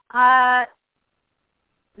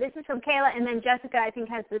 This is from Kayla, and then Jessica, I think,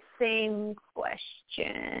 has the same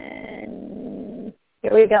question.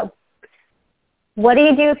 Here we go. What do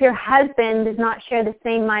you do if your husband does not share the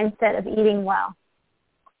same mindset of eating well?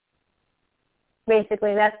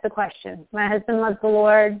 Basically, that's the question. My husband loves the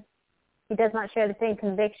Lord. He does not share the same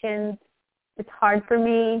convictions. It's hard for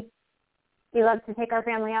me. He loves to take our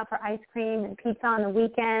family out for ice cream and pizza on the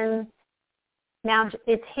weekends. Now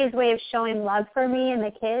it's his way of showing love for me and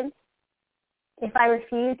the kids. If I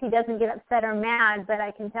refuse, he doesn't get upset or mad, but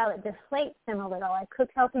I can tell it deflates him a little. I cook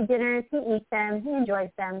healthy dinners. He eats them. He enjoys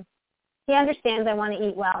them. He understands I want to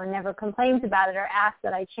eat well and never complains about it or asks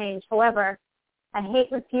that I change. However, I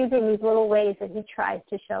hate refusing these little ways that he tries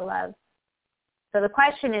to show love. So the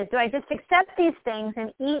question is, do I just accept these things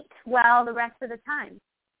and eat well the rest of the time?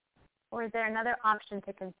 Or is there another option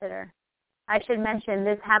to consider? I should mention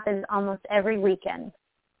this happens almost every weekend,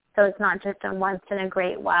 so it's not just a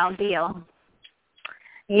once-in-a-great-while deal.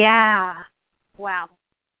 Yeah. Wow.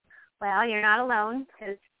 Well, you're not alone,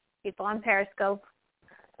 because people on Periscope,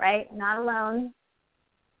 right? Not alone.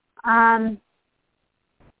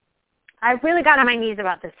 I really got on my knees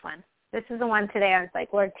about this one. This is the one today I was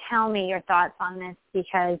like, Lord, tell me your thoughts on this,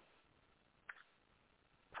 because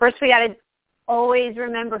first we got to always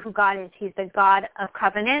remember who God is. He's the God of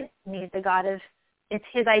covenant. He's the God of, it's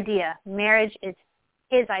his idea. Marriage is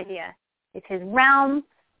his idea. It's his realm,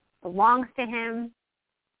 belongs to him.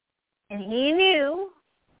 And he knew,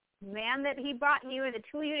 man, that he brought you and the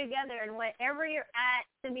two of you together, and whatever you're at,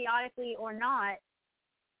 symbiotically or not,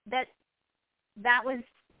 that was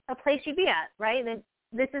a place you'd be at, right? That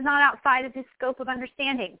this is not outside of his scope of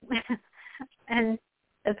understanding. And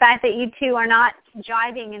the fact that you two are not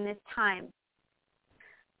jiving in this time.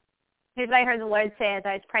 Here's what I heard the Lord say as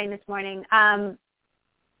I was praying this morning.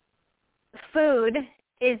 Food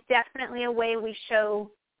is definitely a way we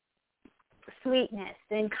show sweetness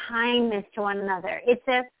and kindness to one another.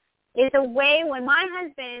 It's a way when my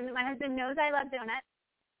husband knows I love donuts,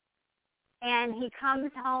 and he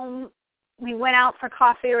comes home, we went out for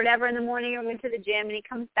coffee or whatever in the morning, or went to the gym, and he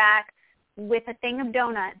comes back with a thing of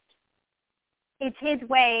donuts. It's his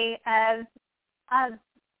way of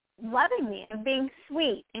loving me, of being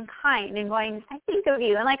sweet and kind and going, I think of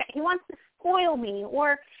you. And like he wants to spoil me,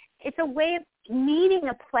 or it's a way of needing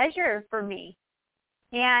a pleasure for me.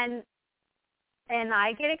 And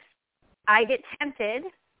I get tempted,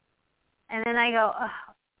 and then I go, oh.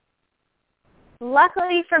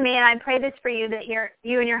 Luckily for me, and I pray this for you, that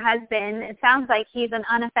you and your husband, it sounds like he's an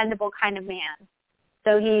unoffendable kind of man.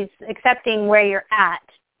 So he's accepting where you're at.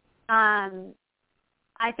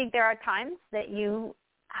 I think there are times that you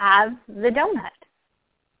have the donut.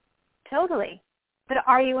 Totally. But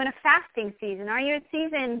are you in a fasting season? Are you in a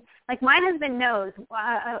season, like my husband knows,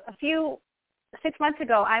 6 months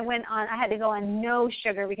ago I had to go on no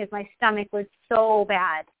sugar because my stomach was so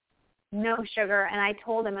bad. No sugar. And I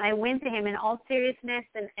told him, and I went to him in all seriousness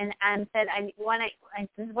and said, this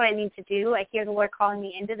is what I need to do. I hear the Lord calling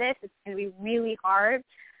me into this. It's going to be really hard.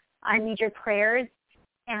 I need your prayers.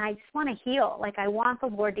 And I just want to heal. Like I want the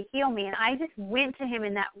Lord to heal me. And I just went to him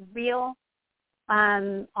in that real,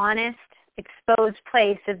 honest, exposed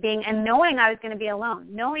place of being, and knowing I was going to be alone,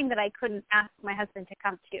 knowing that I couldn't ask my husband to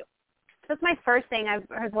come too. So that's my first thing I've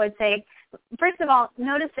heard the Lord say. First of all,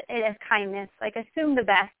 notice it as kindness. Like assume the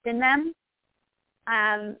best in them,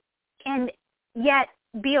 and yet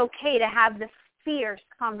be okay to have the fierce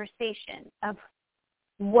conversation of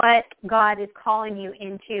what God is calling you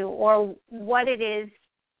into, or what it is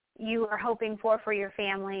you are hoping for your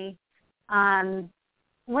family.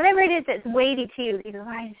 Whatever it is that's weighty to you, you know,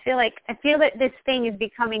 I feel that this thing is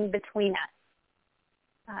becoming between us.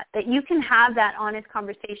 That you can have that honest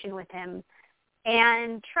conversation with him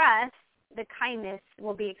and trust the kindness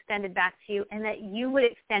will be extended back to you, and that you would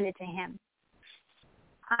extend it to him.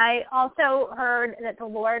 I also heard that the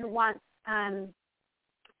Lord wants, okay,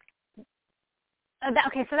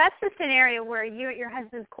 so that's the scenario where your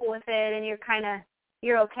husband's cool with it and you're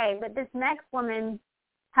okay. But this next woman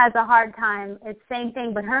has a hard time. It's the same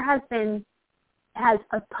thing, but her husband has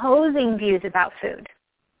opposing views about food.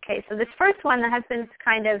 Okay, so this first one, the husband's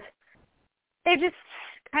they're just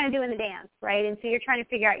kind of doing the dance, right? And so you're trying to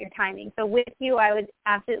figure out your timing. So with you, I would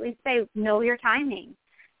absolutely say know your timing.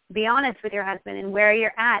 Be honest with your husband and where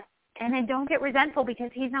you're at. And then don't get resentful because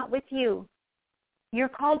he's not with you. You're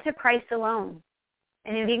called to Christ alone.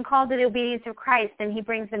 And if being called to the obedience of Christ, then he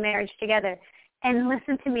brings the marriage together. And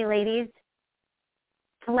listen to me, ladies.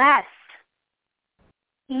 Bless.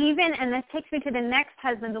 Even, and this takes me to the next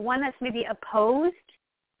husband, the one that's maybe opposed,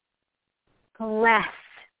 bless.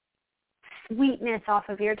 Sweetness off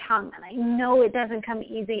of your tongue. And I know it doesn't come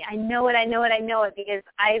easy. I know it because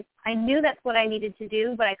I knew that's what I needed to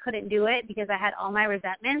do, but I couldn't do it because I had all my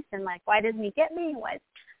resentments and like, why doesn't he get me?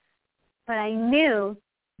 But I knew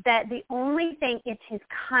that the only thing, it's his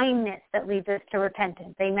kindness that leads us to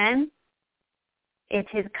repentance. Amen? It's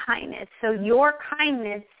his kindness. So your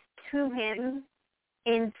kindness to him,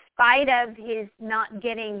 in spite of his not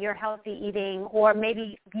getting your healthy eating or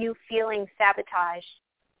maybe you feeling sabotaged,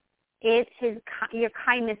 it's your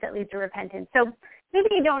kindness that leads to repentance. So maybe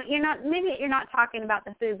you're not talking about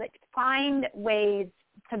the food, but find ways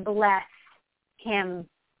to bless him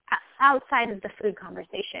outside of the food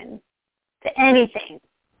conversation. To anything.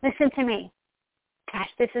 Listen to me. Gosh,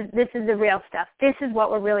 this is the real stuff. This is what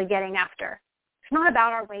we're really getting after. It's not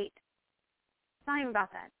about our weight. It's not even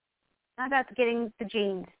about that. It's not about getting the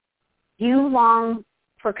genes. You long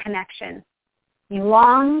for connection. You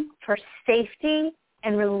long for safety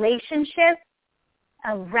and relationship,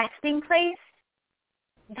 a resting place.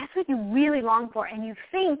 That's what you really long for. And you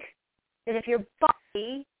think that if your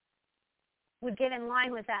body would get in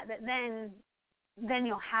line with that then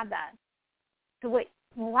you'll have that. So what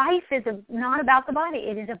life is not about the body.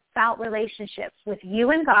 It is about relationships with you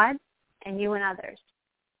and God and you and others.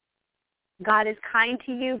 God is kind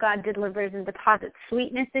to you. God delivers and deposits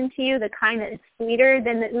sweetness into you, the kind that is sweeter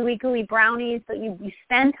than the ooey gooey brownies. So you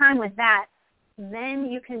spend time with that. Then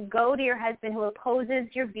you can go to your husband who opposes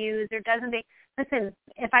your views or doesn't think. Listen,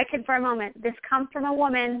 if I could for a moment, this comes from a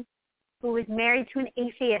woman who was married to an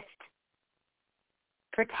atheist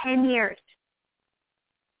for 10 years.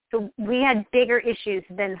 So we had bigger issues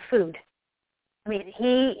than food. I mean,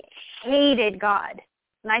 he hated God.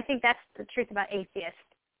 And I think that's the truth about atheists.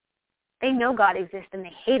 They know God exists and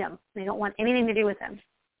they hate him. They don't want anything to do with him.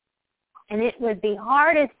 And it was the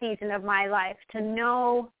hardest season of my life to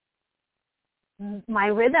know my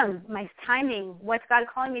rhythm, my timing, what's God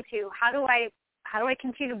calling me to? How do I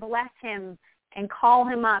continue to bless him and call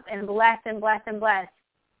him up and bless and bless and bless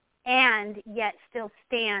and yet still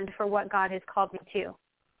stand for what God has called me to?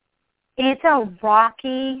 It's a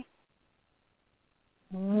rocky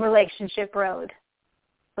relationship road.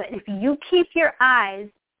 But if you keep your eyes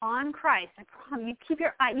on Christ, I promise you keep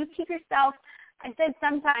yourself. I said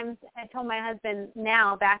sometimes, I told my husband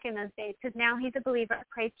now, back in those days, because now he's a believer,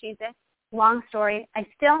 praise Jesus. Long story. I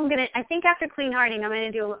think after Clean Hearting, I'm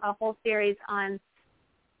going to do a whole series on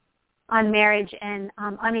marriage and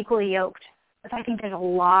unequally yoked. But I think there's a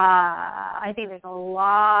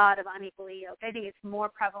lot of unequally yoked. I think it's more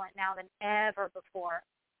prevalent now than ever before.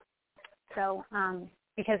 So,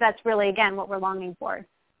 because that's really, again, what we're longing for,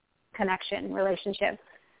 connection, relationship.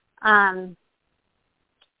 I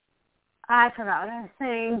forgot what I was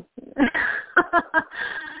saying.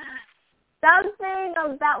 Something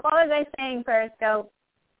about, what was I saying, Periscope?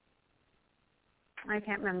 I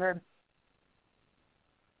can't remember.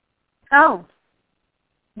 Oh,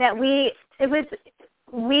 that we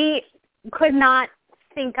could not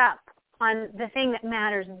sync up on the thing that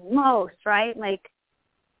matters most, right? Like,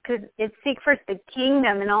 because it's seek first the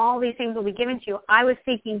kingdom and all these things will be given to you. I was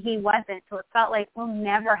seeking, he wasn't, so it felt like we'll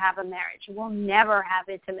never have a marriage. We'll never have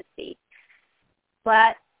intimacy.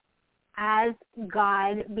 But as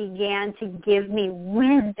God began to give me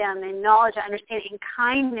wisdom and knowledge, understanding, and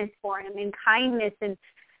kindness for him, and kindness and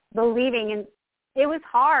believing, and it was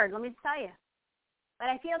hard, let me tell you. But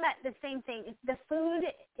I feel that the same thing. The food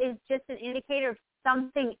is just an indicator of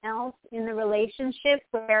something else in the relationship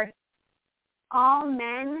where all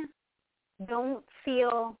men don't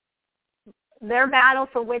feel their battle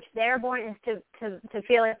for which they're born is to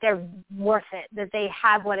feel like they're worth it, that they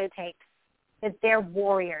have what it takes, that they're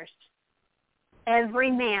warriors. Every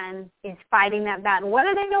man is fighting that battle,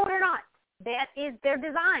 whether they know it or not. That is their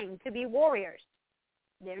design, to be warriors.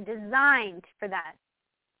 They're designed for that.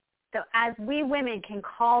 So as we women can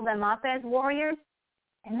call them up as warriors,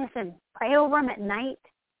 and listen, pray over them at night.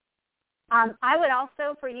 I would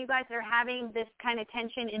also, for you guys that are having this kind of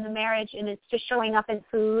tension in the marriage and it's just showing up in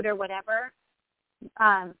food or whatever,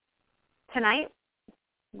 tonight,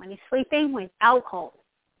 when he's sleeping, when he's out cold,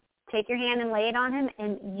 take your hand and lay it on him,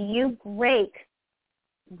 and you break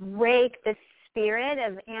the spirit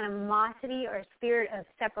of animosity or spirit of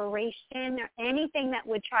separation or anything that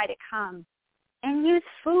would try to come, and use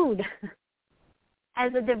food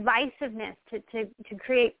as a divisiveness to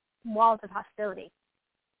create walls of hostility.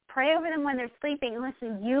 Pray over them when they're sleeping. And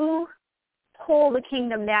listen, you pull the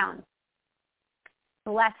kingdom down.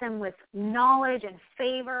 Bless them with knowledge and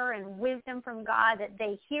favor and wisdom from God, that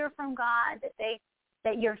they hear from God,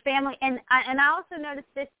 that your family, and I also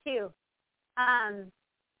noticed this too. I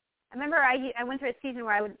remember I went through a season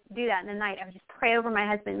where I would do that in the night. I would just pray over my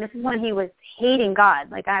husband. This is when he was hating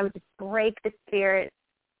God. Like, I would just breaking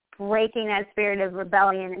that spirit of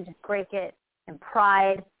rebellion and just break it, and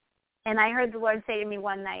pride. And I heard the Lord say to me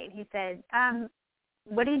one night, he said,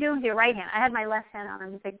 what are you doing with your right hand? I had my left hand on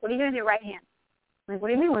him. He's like, what are you doing with your right hand? I'm like, what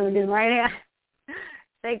do you mean what are you doing with my right hand?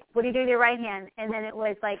 It's like, what do you do with your right hand? And then it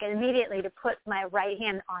was like immediately to put my right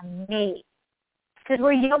hand on me. Because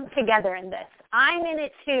we're yoked together in this. I'm in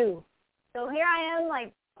it too. So here I am,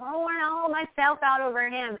 like, pouring all myself out over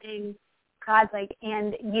him. And God's like,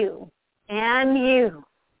 and you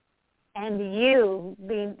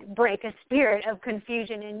break a spirit of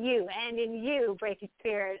confusion in you, and in you break a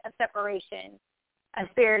spirit of separation, a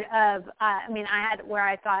spirit of, I had where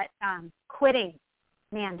I thought quitting.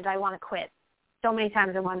 Man, did I want to quit. So many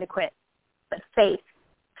times I wanted to quit. But faith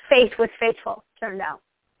was faithful, turned out.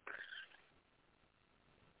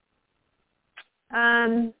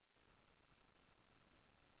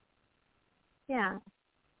 Yeah,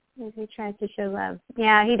 he tries to show love.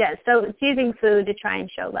 Yeah, he does. So it's using food to try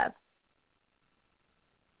and show love.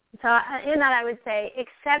 So in that, I would say,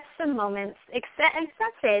 accept some moments,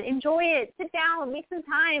 accept it, enjoy it, sit down, make some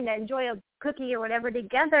time to enjoy a cookie or whatever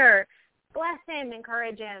together. Bless him,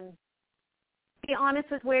 encourage him. Be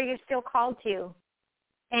honest with where you're still called to.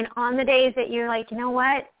 And on the days that you're like, you know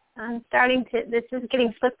what, this is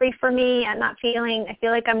getting slippery for me. I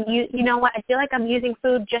feel like I'm using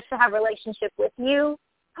food just to have a relationship with you.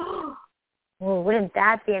 Well, wouldn't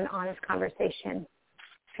that be an honest conversation?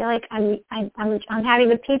 I feel like I'm having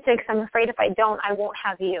the pizza because I'm afraid if I don't, I won't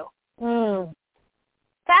have you.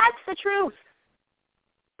 That's the truth.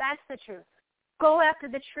 That's the truth. Go after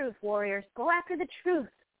the truth, warriors. Go after the truth.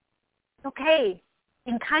 Okay.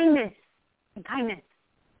 In kindness. In kindness.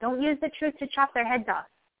 Don't use the truth to chop their heads off.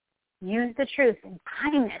 Use the truth in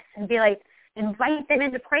kindness and be like, invite them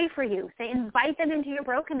in to pray for you. Say, invite them into your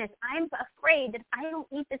brokenness. I'm afraid that if I don't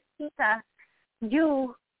eat this pizza,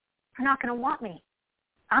 you are not going to want me.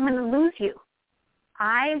 I'm going to lose you.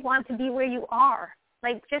 I want to be where you are.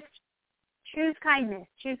 Like, just choose kindness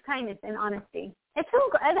and honesty. That's who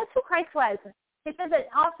Christ was. It says that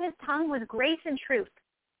off his tongue was grace and truth.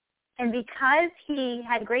 And because he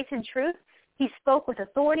had grace and truth, he spoke with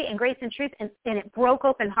authority and grace and truth, and it broke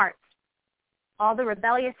open hearts. All the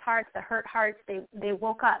rebellious hearts, the hurt hearts, they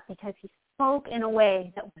woke up because he spoke in a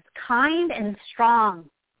way that was kind and strong.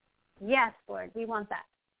 Yes, Lord, we want that.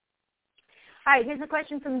 All right, here's a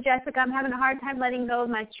question from Jessica. I'm having a hard time letting go of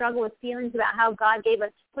my struggle with feelings about how God gave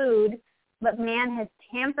us food, but man has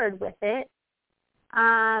tampered with it,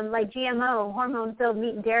 like GMO, hormone-filled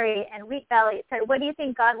meat and dairy, and wheat belly. So what do you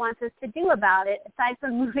think God wants us to do about it, aside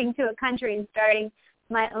from moving to a country and starting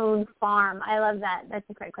my own farm? I love that. That's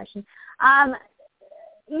a great question.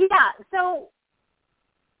 Yeah, so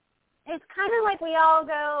it's kind of like we all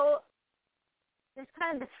go, there's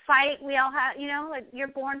kind of this fight we all have, like you're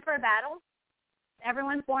born for a battle.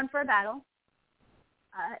 Everyone's born for a battle.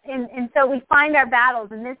 And so we find our battles,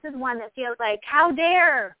 and this is one that feels like, how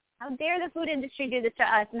dare the food industry do this to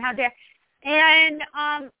us, and how dare. And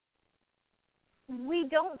we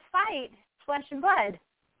don't fight flesh and blood.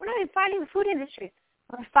 We're not even fighting the food industry.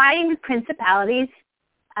 We're fighting the principalities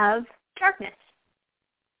of darkness.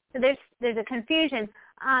 So there's a confusion.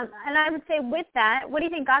 And I would say with that, what do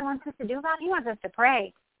you think God wants us to do about it? He wants us to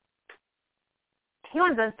pray. He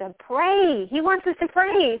wants us to pray. He wants us to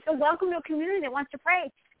pray. So welcome to a community that wants to pray,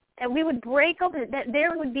 that we would break open, that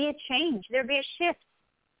there would be a change, there would be a shift.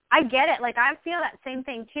 I get it. Like, I feel that same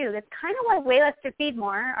thing, too. That's kind of like Way Less to Feed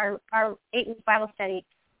More, our 8-week Bible study,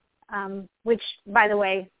 which, by the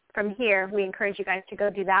way, from here, we encourage you guys to go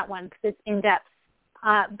do that one because it's in-depth.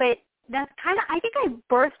 But that's kind of, I think I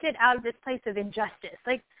birthed it out of this place of injustice.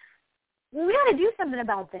 Like, we got to do something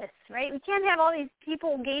about this, right? We can't have all these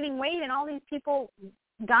people gaining weight and all these people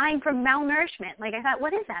dying from malnourishment. Like, I thought,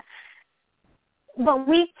 what is that? But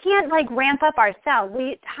we can't, like, ramp up ourselves.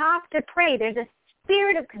 We have to pray. There's a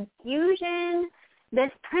spirit of confusion,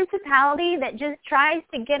 this principality that just tries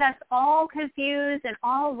to get us all confused and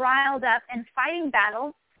all riled up and fighting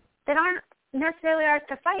battles that aren't necessarily ours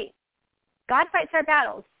to fight. God fights our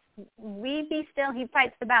battles. We be still, he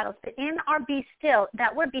fights the battles. But in our be still,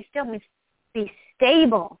 that word be still means be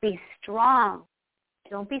stable, be strong.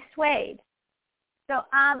 Don't be swayed. So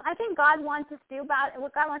I think God wants us to do about it.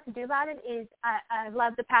 What God wants to do about it is, I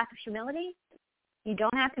love the path of humility. You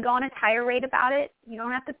don't have to go on a tirade about it. You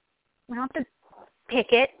don't have to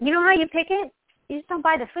pick it. You know how you pick it? You just don't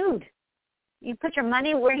buy the food. You put your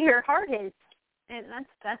money where your heart is. And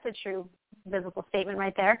that's a true biblical statement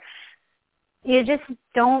right there. You just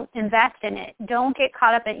don't invest in it. Don't get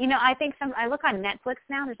caught up in, I think I look on Netflix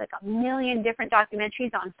now, there's like a million different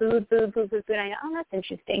documentaries on food. I go, oh, that's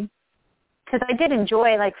interesting. Because I did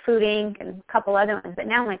enjoy like Food Inc. and a couple other ones, but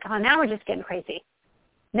now I'm like, oh, now we're just getting crazy.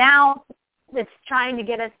 Now it's trying to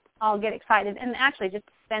get us all get excited and actually just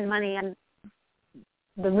spend money on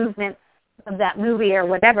the movement of that movie or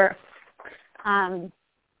whatever. So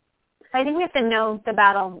I think we have to know the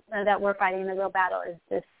battle that we're fighting. The real battle is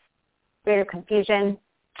this greater confusion,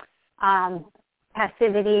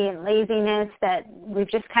 passivity, and laziness that we've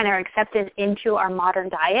just kind of accepted into our modern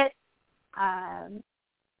diet.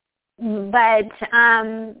 But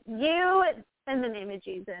you, in the name of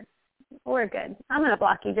Jesus, we're good. I'm going to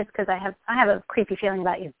block you just because I have a creepy feeling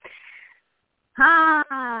about you. That's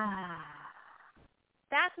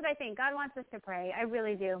what I think. God wants us to pray. I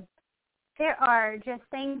really do. There are just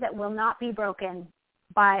things that will not be broken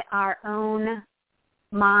by our own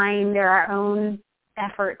mind or our own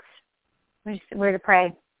efforts. We're to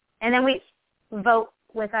pray. And then we vote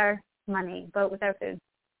with our money, vote with our food.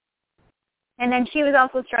 And then she was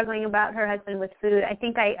also struggling about her husband with food. I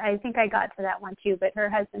think I got to that one too, but her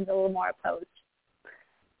husband's a little more opposed.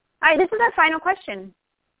 All right, this is our final question.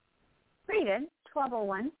 Pretty good,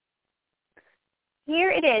 1201.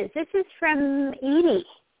 Here it is. This is from Edie. It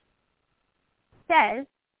says,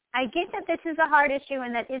 I get that this is a hard issue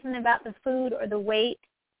and that isn't about the food or the weight,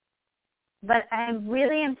 but I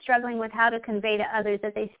really am struggling with how to convey to others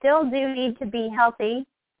that they still do need to be healthy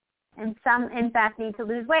and some, in fact, need to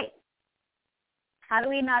lose weight. How do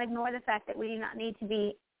we not ignore the fact that we do not need to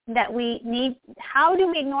be, how do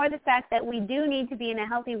we ignore the fact that we do need to be in a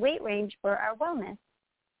healthy weight range for our wellness?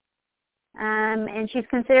 And she's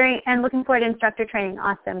considering and looking forward to instructor training.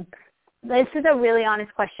 Awesome. This is a really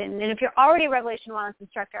honest question. And if you're already a Revelation Wellness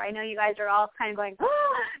instructor, I know you guys are all kind of going,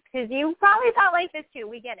 because you probably thought like this too.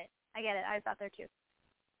 We get it. I get it. I thought there too.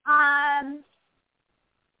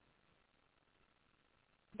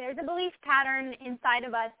 There's a belief pattern inside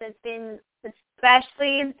of us that's been,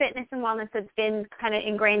 especially in fitness and wellness, that's been kind of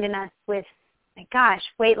ingrained in us with, my gosh,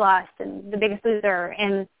 weight loss and The Biggest Loser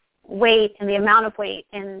and weight and the amount of weight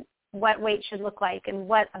and what weight should look like and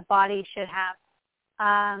what a body should have.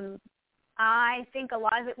 I think a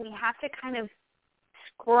lot of it we have to kind of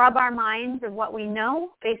scrub our minds of what we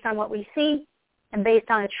know based on what we see and based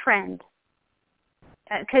on a trend.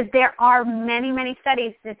 Because there are many, many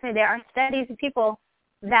studies that say there are studies of people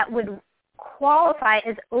that would qualify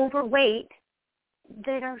as overweight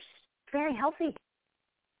that are very healthy.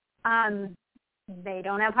 They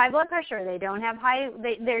don't have high blood pressure. They don't have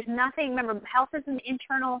there's nothing. Remember, health is an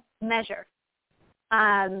internal measure.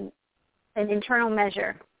 In the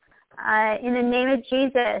name of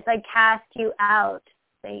Jesus, I cast you out.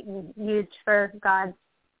 Satan, used for God's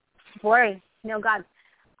glory. No God.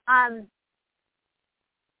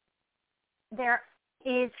 There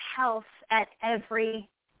is health at every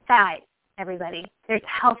side, everybody. There's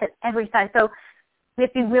health at every side. So we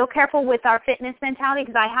have to be real careful with our fitness mentality,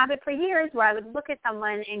 because I have it for years where I would look at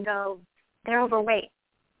someone and go, they're overweight.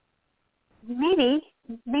 Maybe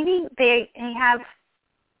they have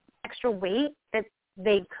extra weight that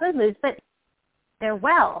they could lose, but they're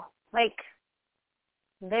well. Like,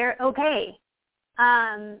 they're okay.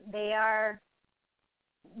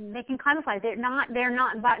 They can camouflage. They're not.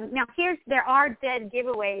 Now, there are dead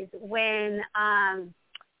giveaways when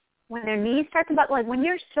their knees start to buckle. Like when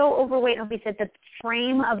you're so overweight and obese that the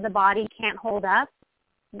frame of the body can't hold up,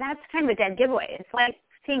 that's kind of a dead giveaway. It's like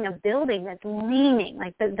seeing a building that's leaning,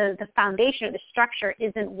 like the foundation or the structure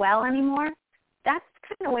isn't well anymore. That's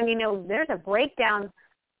kind of when you know there's a breakdown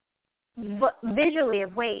visually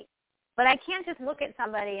of weight. But I can't just look at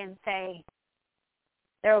somebody and say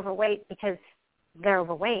they're overweight because they're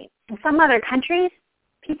overweight. In some other countries,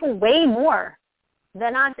 people weigh more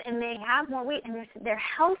than us, and they have more weight, and they're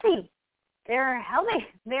healthy. They're healthy.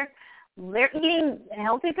 They're eating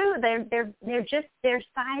healthy food. They're just their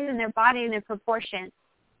size and their body and their proportion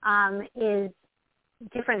is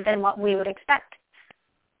different than what we would expect.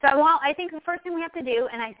 So, I think the first thing we have to do,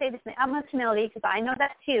 and I say this in the utmost humility because I know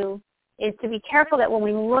that too, is to be careful that when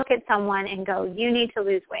we look at someone and go, you need to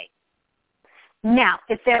lose weight. Now,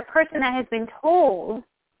 if they're a person that has been told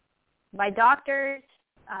by doctors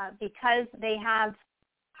because they have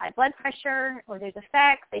high blood pressure or there's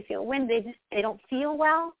effects, they feel wind, they don't feel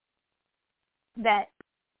well, that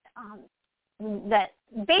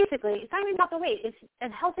basically it's not even about the weight, it's a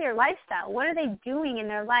healthier lifestyle. What are they doing in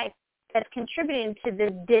their life that's contributing to the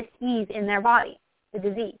dis-ease in their body, the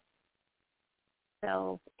disease?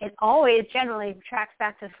 So it always generally tracks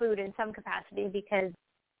back to food in some capacity, because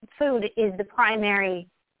food is the primary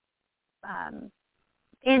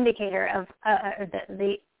indicator of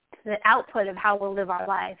the output of how we'll live our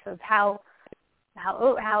life, of how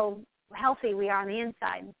healthy we are on the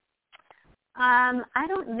inside. I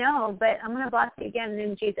don't know, but I'm going to bless you again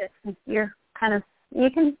in Jesus. You're kind of you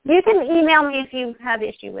can email me if you have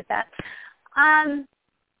issue with that.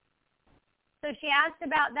 So she asked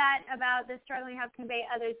about the struggling how to convey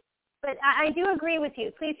others. But I do agree with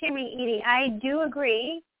you. Please hear me, Edie. I do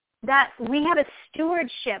agree that we have a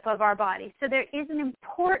stewardship of our body. So there is an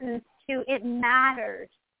importance to it matters.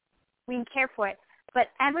 We care for it. But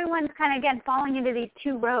everyone's kind of, again, falling into these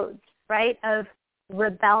two roads, right, of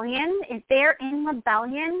rebellion. If they're in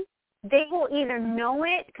rebellion, they will either know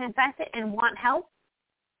it, confess it, and want help,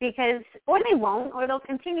 or they won't, or they'll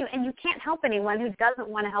continue. And you can't help anyone who doesn't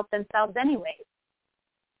want to help themselves anyways.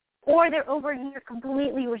 Or they're over here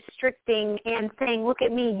completely restricting and saying, look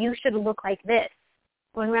at me, you should look like this.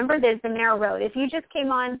 Well, remember, there's the narrow road. If you just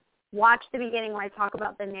came on, watch the beginning where I talk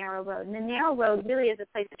about the narrow road. And the narrow road really is a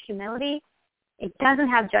place of humility. It doesn't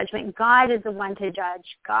have judgment. God is the one to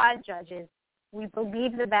judge. God judges. We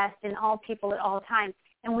believe the best in all people at all times.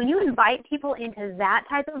 And when you invite people into that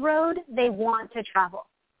type of road, they want to travel.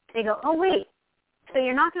 They go, oh, wait, so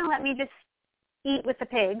you're not going to let me just eat with the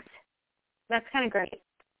pigs. That's kind of great.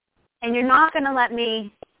 And you're not going to let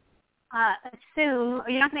me assume, or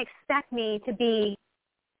you're not going to expect me to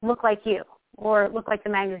look like you or look like the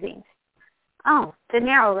magazines. Oh, the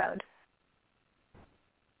narrow road.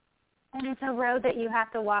 And it's a road that you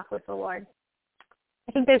have to walk with the Lord.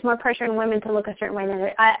 I think there's more pressure on women to look a certain way than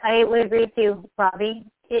others. I would agree with you, Robbie.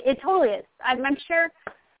 It totally is. I'm sure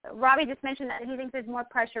Robbie just mentioned that he thinks there's more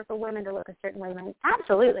pressure for women to look a certain way.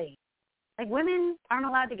 Absolutely. Like, women aren't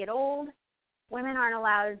allowed to get old. Women aren't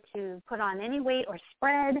allowed to put on any weight or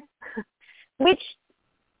spread, which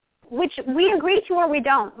we agree to or we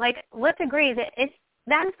don't. Like, let's agree that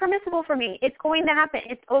that is permissible for me. It's going to happen.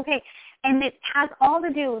 It's okay. And it has all to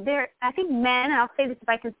do I think men, and I'll say this if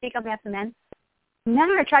I can speak on behalf of men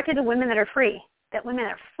are attracted to women that are free, that women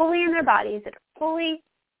are fully in their bodies, that are fully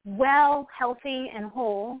well, healthy, and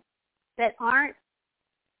whole, that aren't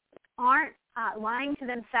lying to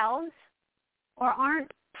themselves or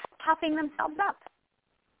aren't puffing themselves up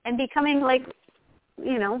and becoming like,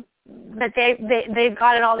 that they've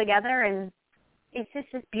got it all together and it's just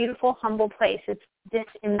this beautiful, humble place. It's just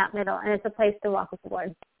in that middle, and it's a place to walk with the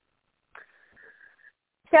Lord.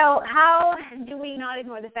 So how do we not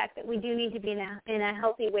ignore the fact that we do need to be in a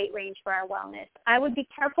healthy weight range for our wellness? I would be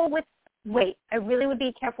careful with weight. I really would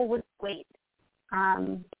be careful with weight.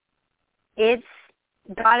 It's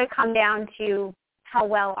got to come down to how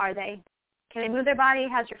well are they. Can they move their body?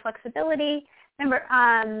 How's your flexibility? Remember,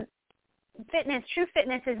 true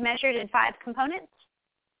fitness is measured in 5 components.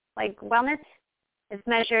 Like wellness is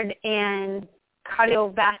measured in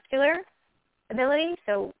cardiovascular ability.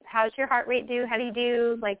 So how's your heart rate do? How do you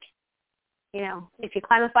do, like, if you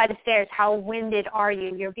climb a flight of stairs, how winded are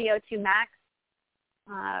you? Your VO2 max,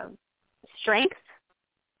 strength,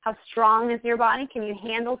 how strong is your body? Can you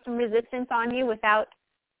handle some resistance on you without,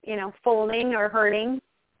 folding or hurting?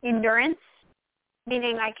 Endurance,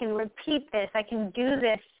 meaning I can repeat this, I can do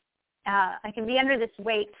this, I can be under this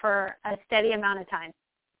weight for a steady amount of time.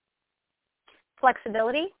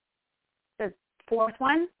 Flexibility, the 4th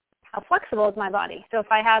one, how flexible is my body? So if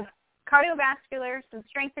I have cardiovascular, some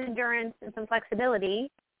strength and endurance, and some flexibility,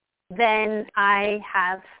 then I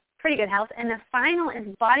have pretty good health. And the final is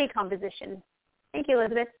body composition. Thank you,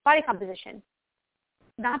 Elizabeth. Body composition,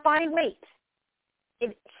 not body weight.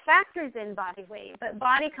 It factors in body weight, but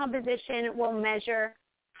body composition will measure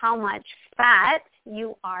how much fat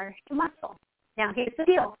you are to muscle. Now, here's the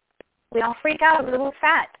deal. We all freak out over a little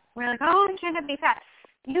fat. We're like, oh, I can't have any fat.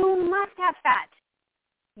 You must have fat.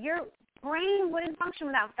 Your brain wouldn't function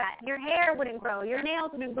without fat. Your hair wouldn't grow. Your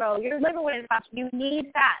nails wouldn't grow. Your liver wouldn't function. You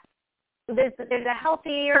need fat. So there's a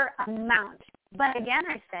healthier amount. But again,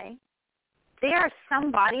 I say, there are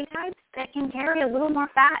some body types that can carry a little more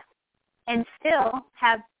fat and still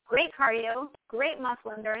have great cardio, great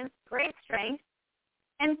muscle endurance, great strength,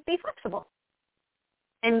 and be flexible.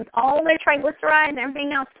 And all their triglycerides and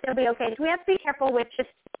everything else still be okay. So we have to be careful with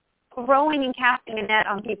just throwing and casting a net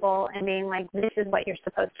on people and being like, this is what you're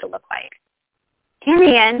supposed to look like. In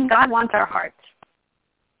the end, God wants our hearts.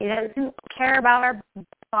 He doesn't care about our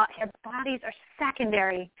bodies are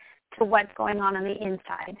secondary to what's going on the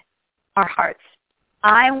inside, our hearts.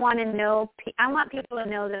 I want people to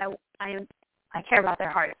know that I care about their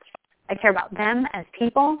hearts. I care about them as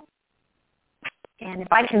people. And if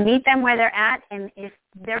I can meet them where they're at, and if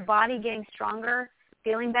their body getting stronger,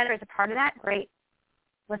 feeling better is a part of that, great.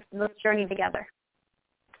 Let's journey together.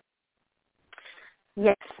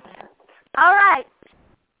 Yes. All right.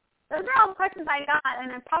 Those are all the questions I got, and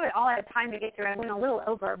that's probably all I have time to get through. I went a little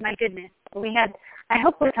over. My goodness. I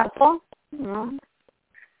hope it was helpful.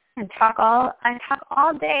 I talk all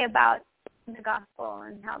day about the gospel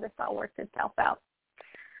and how this all works itself out.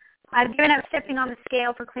 I've given up stepping on the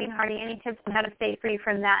scale for Clean Hearty. Any tips on how to stay free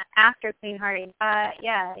from that after Clean Hearty?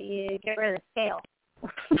 Yeah, you get rid of the scale.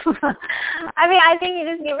 I think you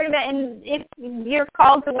just get rid of it, and if you're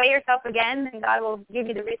called to weigh yourself again, then God will give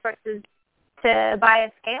you the resources to buy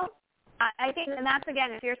a scale. I think, and that's,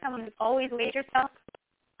 again, if you're someone who's always weighed yourself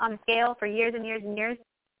on a scale for years and years and years,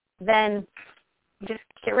 then just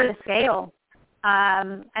get rid of the scale.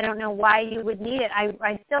 I don't know why you would need it.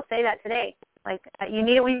 I still say that today. Like, you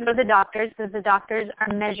need it when you go to the doctors, because the doctors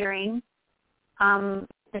are measuring.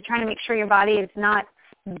 They're trying to make sure your body is not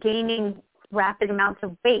gaining rapid amounts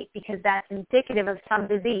of weight, because that's indicative of some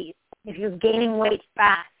disease. If you're gaining weight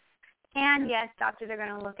fast, and yes, doctors are going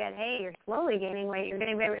to look at, hey, you're slowly gaining weight. You're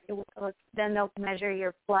getting weight. Then they'll measure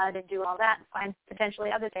your blood and do all that and find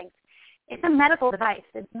potentially other things. It's a medical device.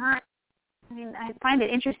 It's not. I find it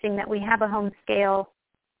interesting that we have a home scale.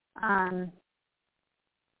 Do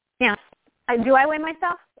I weigh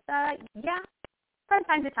myself? Yeah, from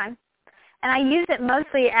time to time. And I use it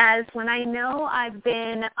mostly as when I know I've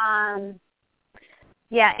been, amen,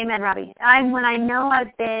 Robbie. When I know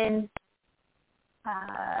I've been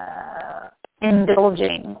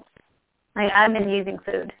indulging. I've been using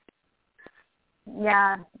food.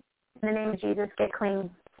 Yeah, in the name of Jesus, get clean.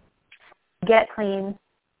 Get clean.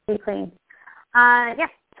 Be clean.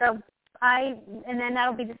 So and then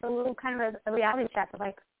that'll be just a little kind of a reality check of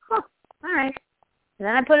like, all right. And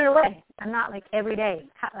then I put it away. I'm not like every day.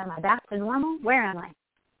 Am I back to normal? Where am I?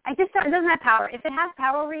 It doesn't have power. If it has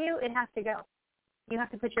power over you, it has to go. You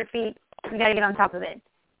have to put your feet, you got to get on top of it.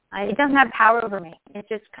 It doesn't have power over me. It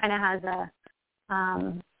just kind of has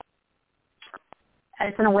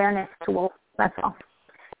it's an awareness tool. That's all.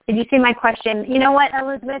 Did you see my question? You know what,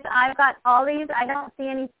 Elizabeth? I've got all these. I don't see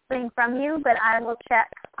anything from you, but I will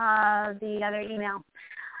check the other email.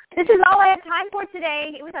 This is all I have time for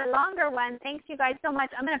today. It was a longer one. Thanks, you guys, so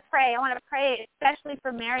much. I'm going to pray. I want to pray especially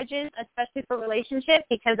for marriages, especially for relationships,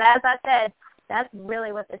 because as I said, that's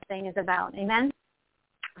really what this thing is about. Amen?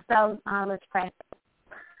 So let's pray.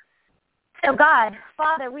 So God,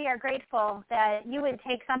 Father, we are grateful that you would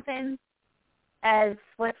take something as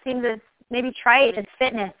what seems as maybe trite as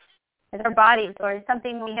fitness, as our bodies, or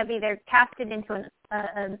something we have either casted into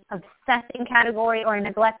an obsessing category or a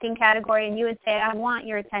neglecting category, and you would say, I want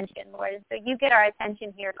your attention, Lord. And so you get our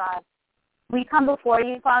attention here, God. We come before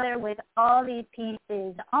you, Father, with all these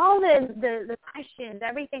pieces, all the questions,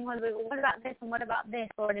 everything. What about this and what about this,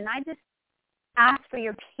 Lord? And I just ask for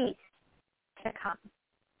your peace to come.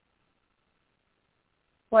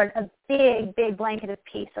 Lord, a big, big blanket of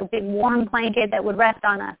peace, a big warm blanket that would rest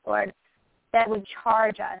on us, Lord, that would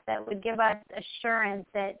charge us, that would give us assurance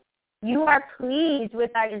that you are pleased with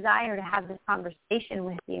our desire to have this conversation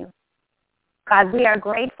with you. God, we are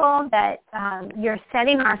grateful that you're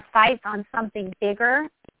setting our sights on something bigger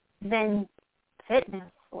than fitness,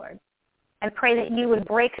 Lord. I pray that you would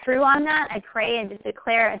break through on that. I pray and just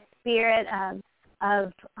declare a spirit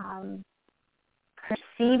of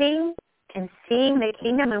perceiving and seeing the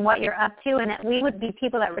kingdom and what you're up to, and that we would be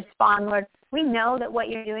people that respond, Lord. We know that what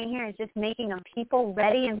you're doing here is just making a people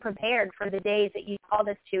ready and prepared for the days that you called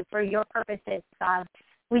us to, for your purposes, God.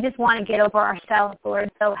 We just want to get over ourselves, Lord,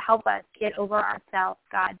 so help us get over ourselves,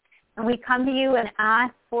 God. And we come to you and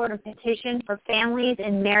ask for a petition for families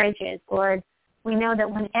and marriages, Lord. We know that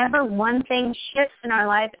whenever one thing shifts in our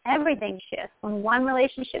life, everything shifts. When one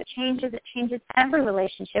relationship changes, it changes every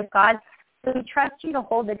relationship, God. So we trust you to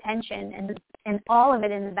hold the tension and all of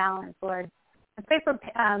it in the balance, Lord. I pray for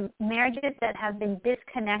marriages that have been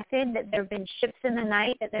disconnected, that there have been shifts in the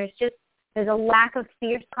night, that there's a lack of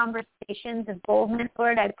fierce conversations and boldness,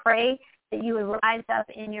 Lord. I pray that you would rise up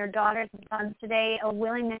in your daughters and sons today, a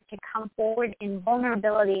willingness to come forward in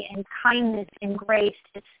vulnerability and kindness and grace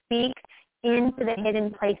to speak into the hidden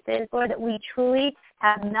places, Lord, that we truly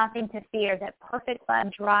have nothing to fear, that perfect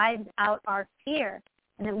love drives out our fear,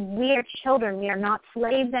 and that we are children. We are not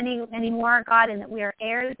slaves anymore, God, and that we are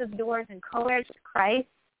heirs of yours and co-heirs with Christ.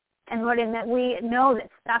 And Lord, and that we know that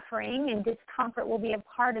suffering and discomfort will be a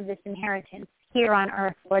part of this inheritance here on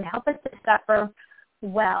earth. Lord, help us to suffer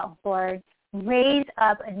well, Lord. Raise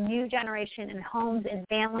up a new generation in homes and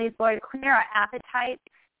families, Lord. Clear our appetite.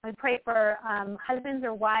 We pray for husbands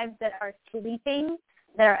or wives that are sleeping,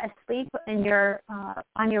 that are asleep in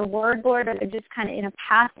on your word, Lord, or they're just kind of in a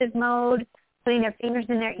passive mode, putting their fingers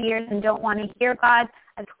in their ears and don't want to hear, God.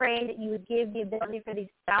 I pray that you would give the ability for these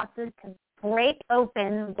spouses to break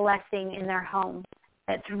open blessing in their home,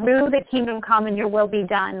 that through the kingdom come and your will be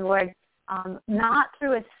done, Lord, not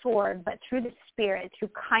through a sword, but through the Spirit, through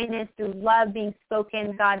kindness, through love being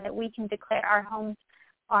spoken, God, that we can declare our homes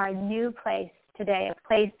are a new place today, a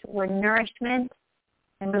place where nourishment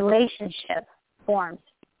and relationship forms.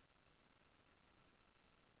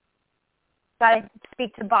 God, I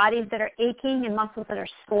speak to bodies that are aching and muscles that are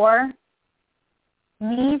sore,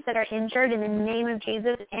 knees that are injured in the name of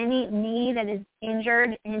Jesus. Any knee that is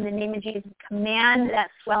injured in the name of Jesus, command that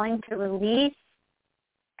swelling to release.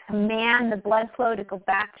 Command the blood flow to go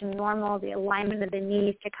back to normal, the alignment of the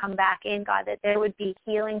knees to come back in, God, that there would be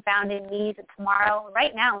healing found in knees. And tomorrow,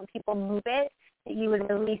 right now, when people move it, that you would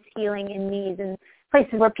release healing in knees and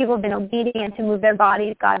places where people have been obedient to move their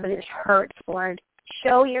bodies, God, but it hurts, Lord.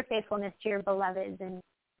 Show your faithfulness to your beloveds and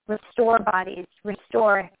restore bodies,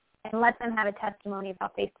 restore, and let them have a testimony of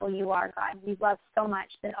how faithful you are, God. We love so much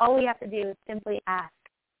that all we have to do is simply ask.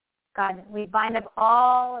 God, we bind up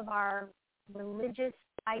all of our religious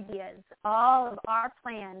ideas, all of our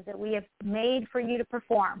plans that we have made for you to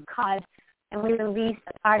perform, God, and we release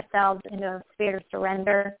ourselves into a spirit of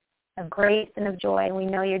surrender, of grace, and of joy. And we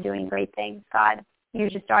know you're doing great things, God. You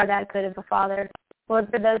just are that good of a Father. Lord,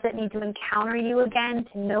 for those that need to encounter you again,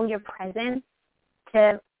 to know your presence,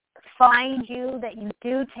 to find you, that you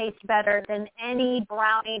do taste better than any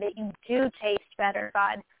brownie, that you do taste better,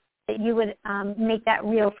 God, that you would make that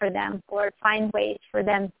real for them. Lord, find ways for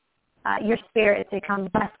them, your Spirit, to come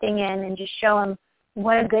busting in and just show them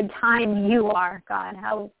what a good time you are, God,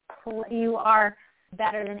 how you are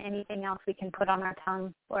better than anything else we can put on our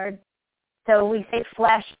tongue, Lord. So we say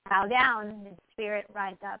flesh, bow down, and Spirit,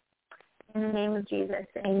 rise up. In the name of Jesus,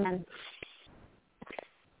 amen.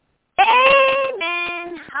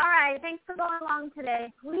 Amen. All right. Thanks for going along today.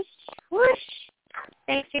 Whoosh, whoosh.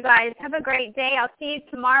 Thanks, you guys. Have a great day. I'll see you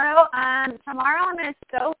tomorrow. Tomorrow I'm going to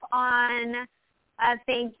scope on,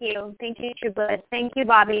 thank you. Thank you, True Blood. Thank you,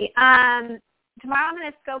 Bobby. Tomorrow I'm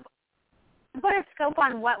going to scope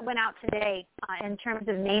on what went out today in terms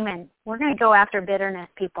of Naaman. We're going to go after bitterness,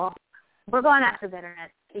 people. We're going after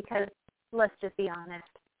bitterness because, let's just be honest,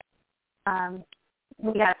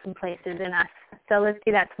 we got some places in us. So let's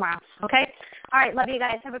do that tomorrow, okay? All right, love you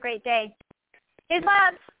guys. Have a great day. Here's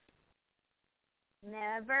love.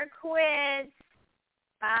 Never quit.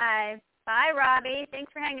 Bye. Bye, Robbie.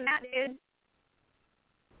 Thanks for hanging out, dude.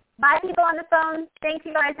 Bye, people on the phone. Thanks,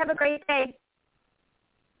 you guys. Have a great day.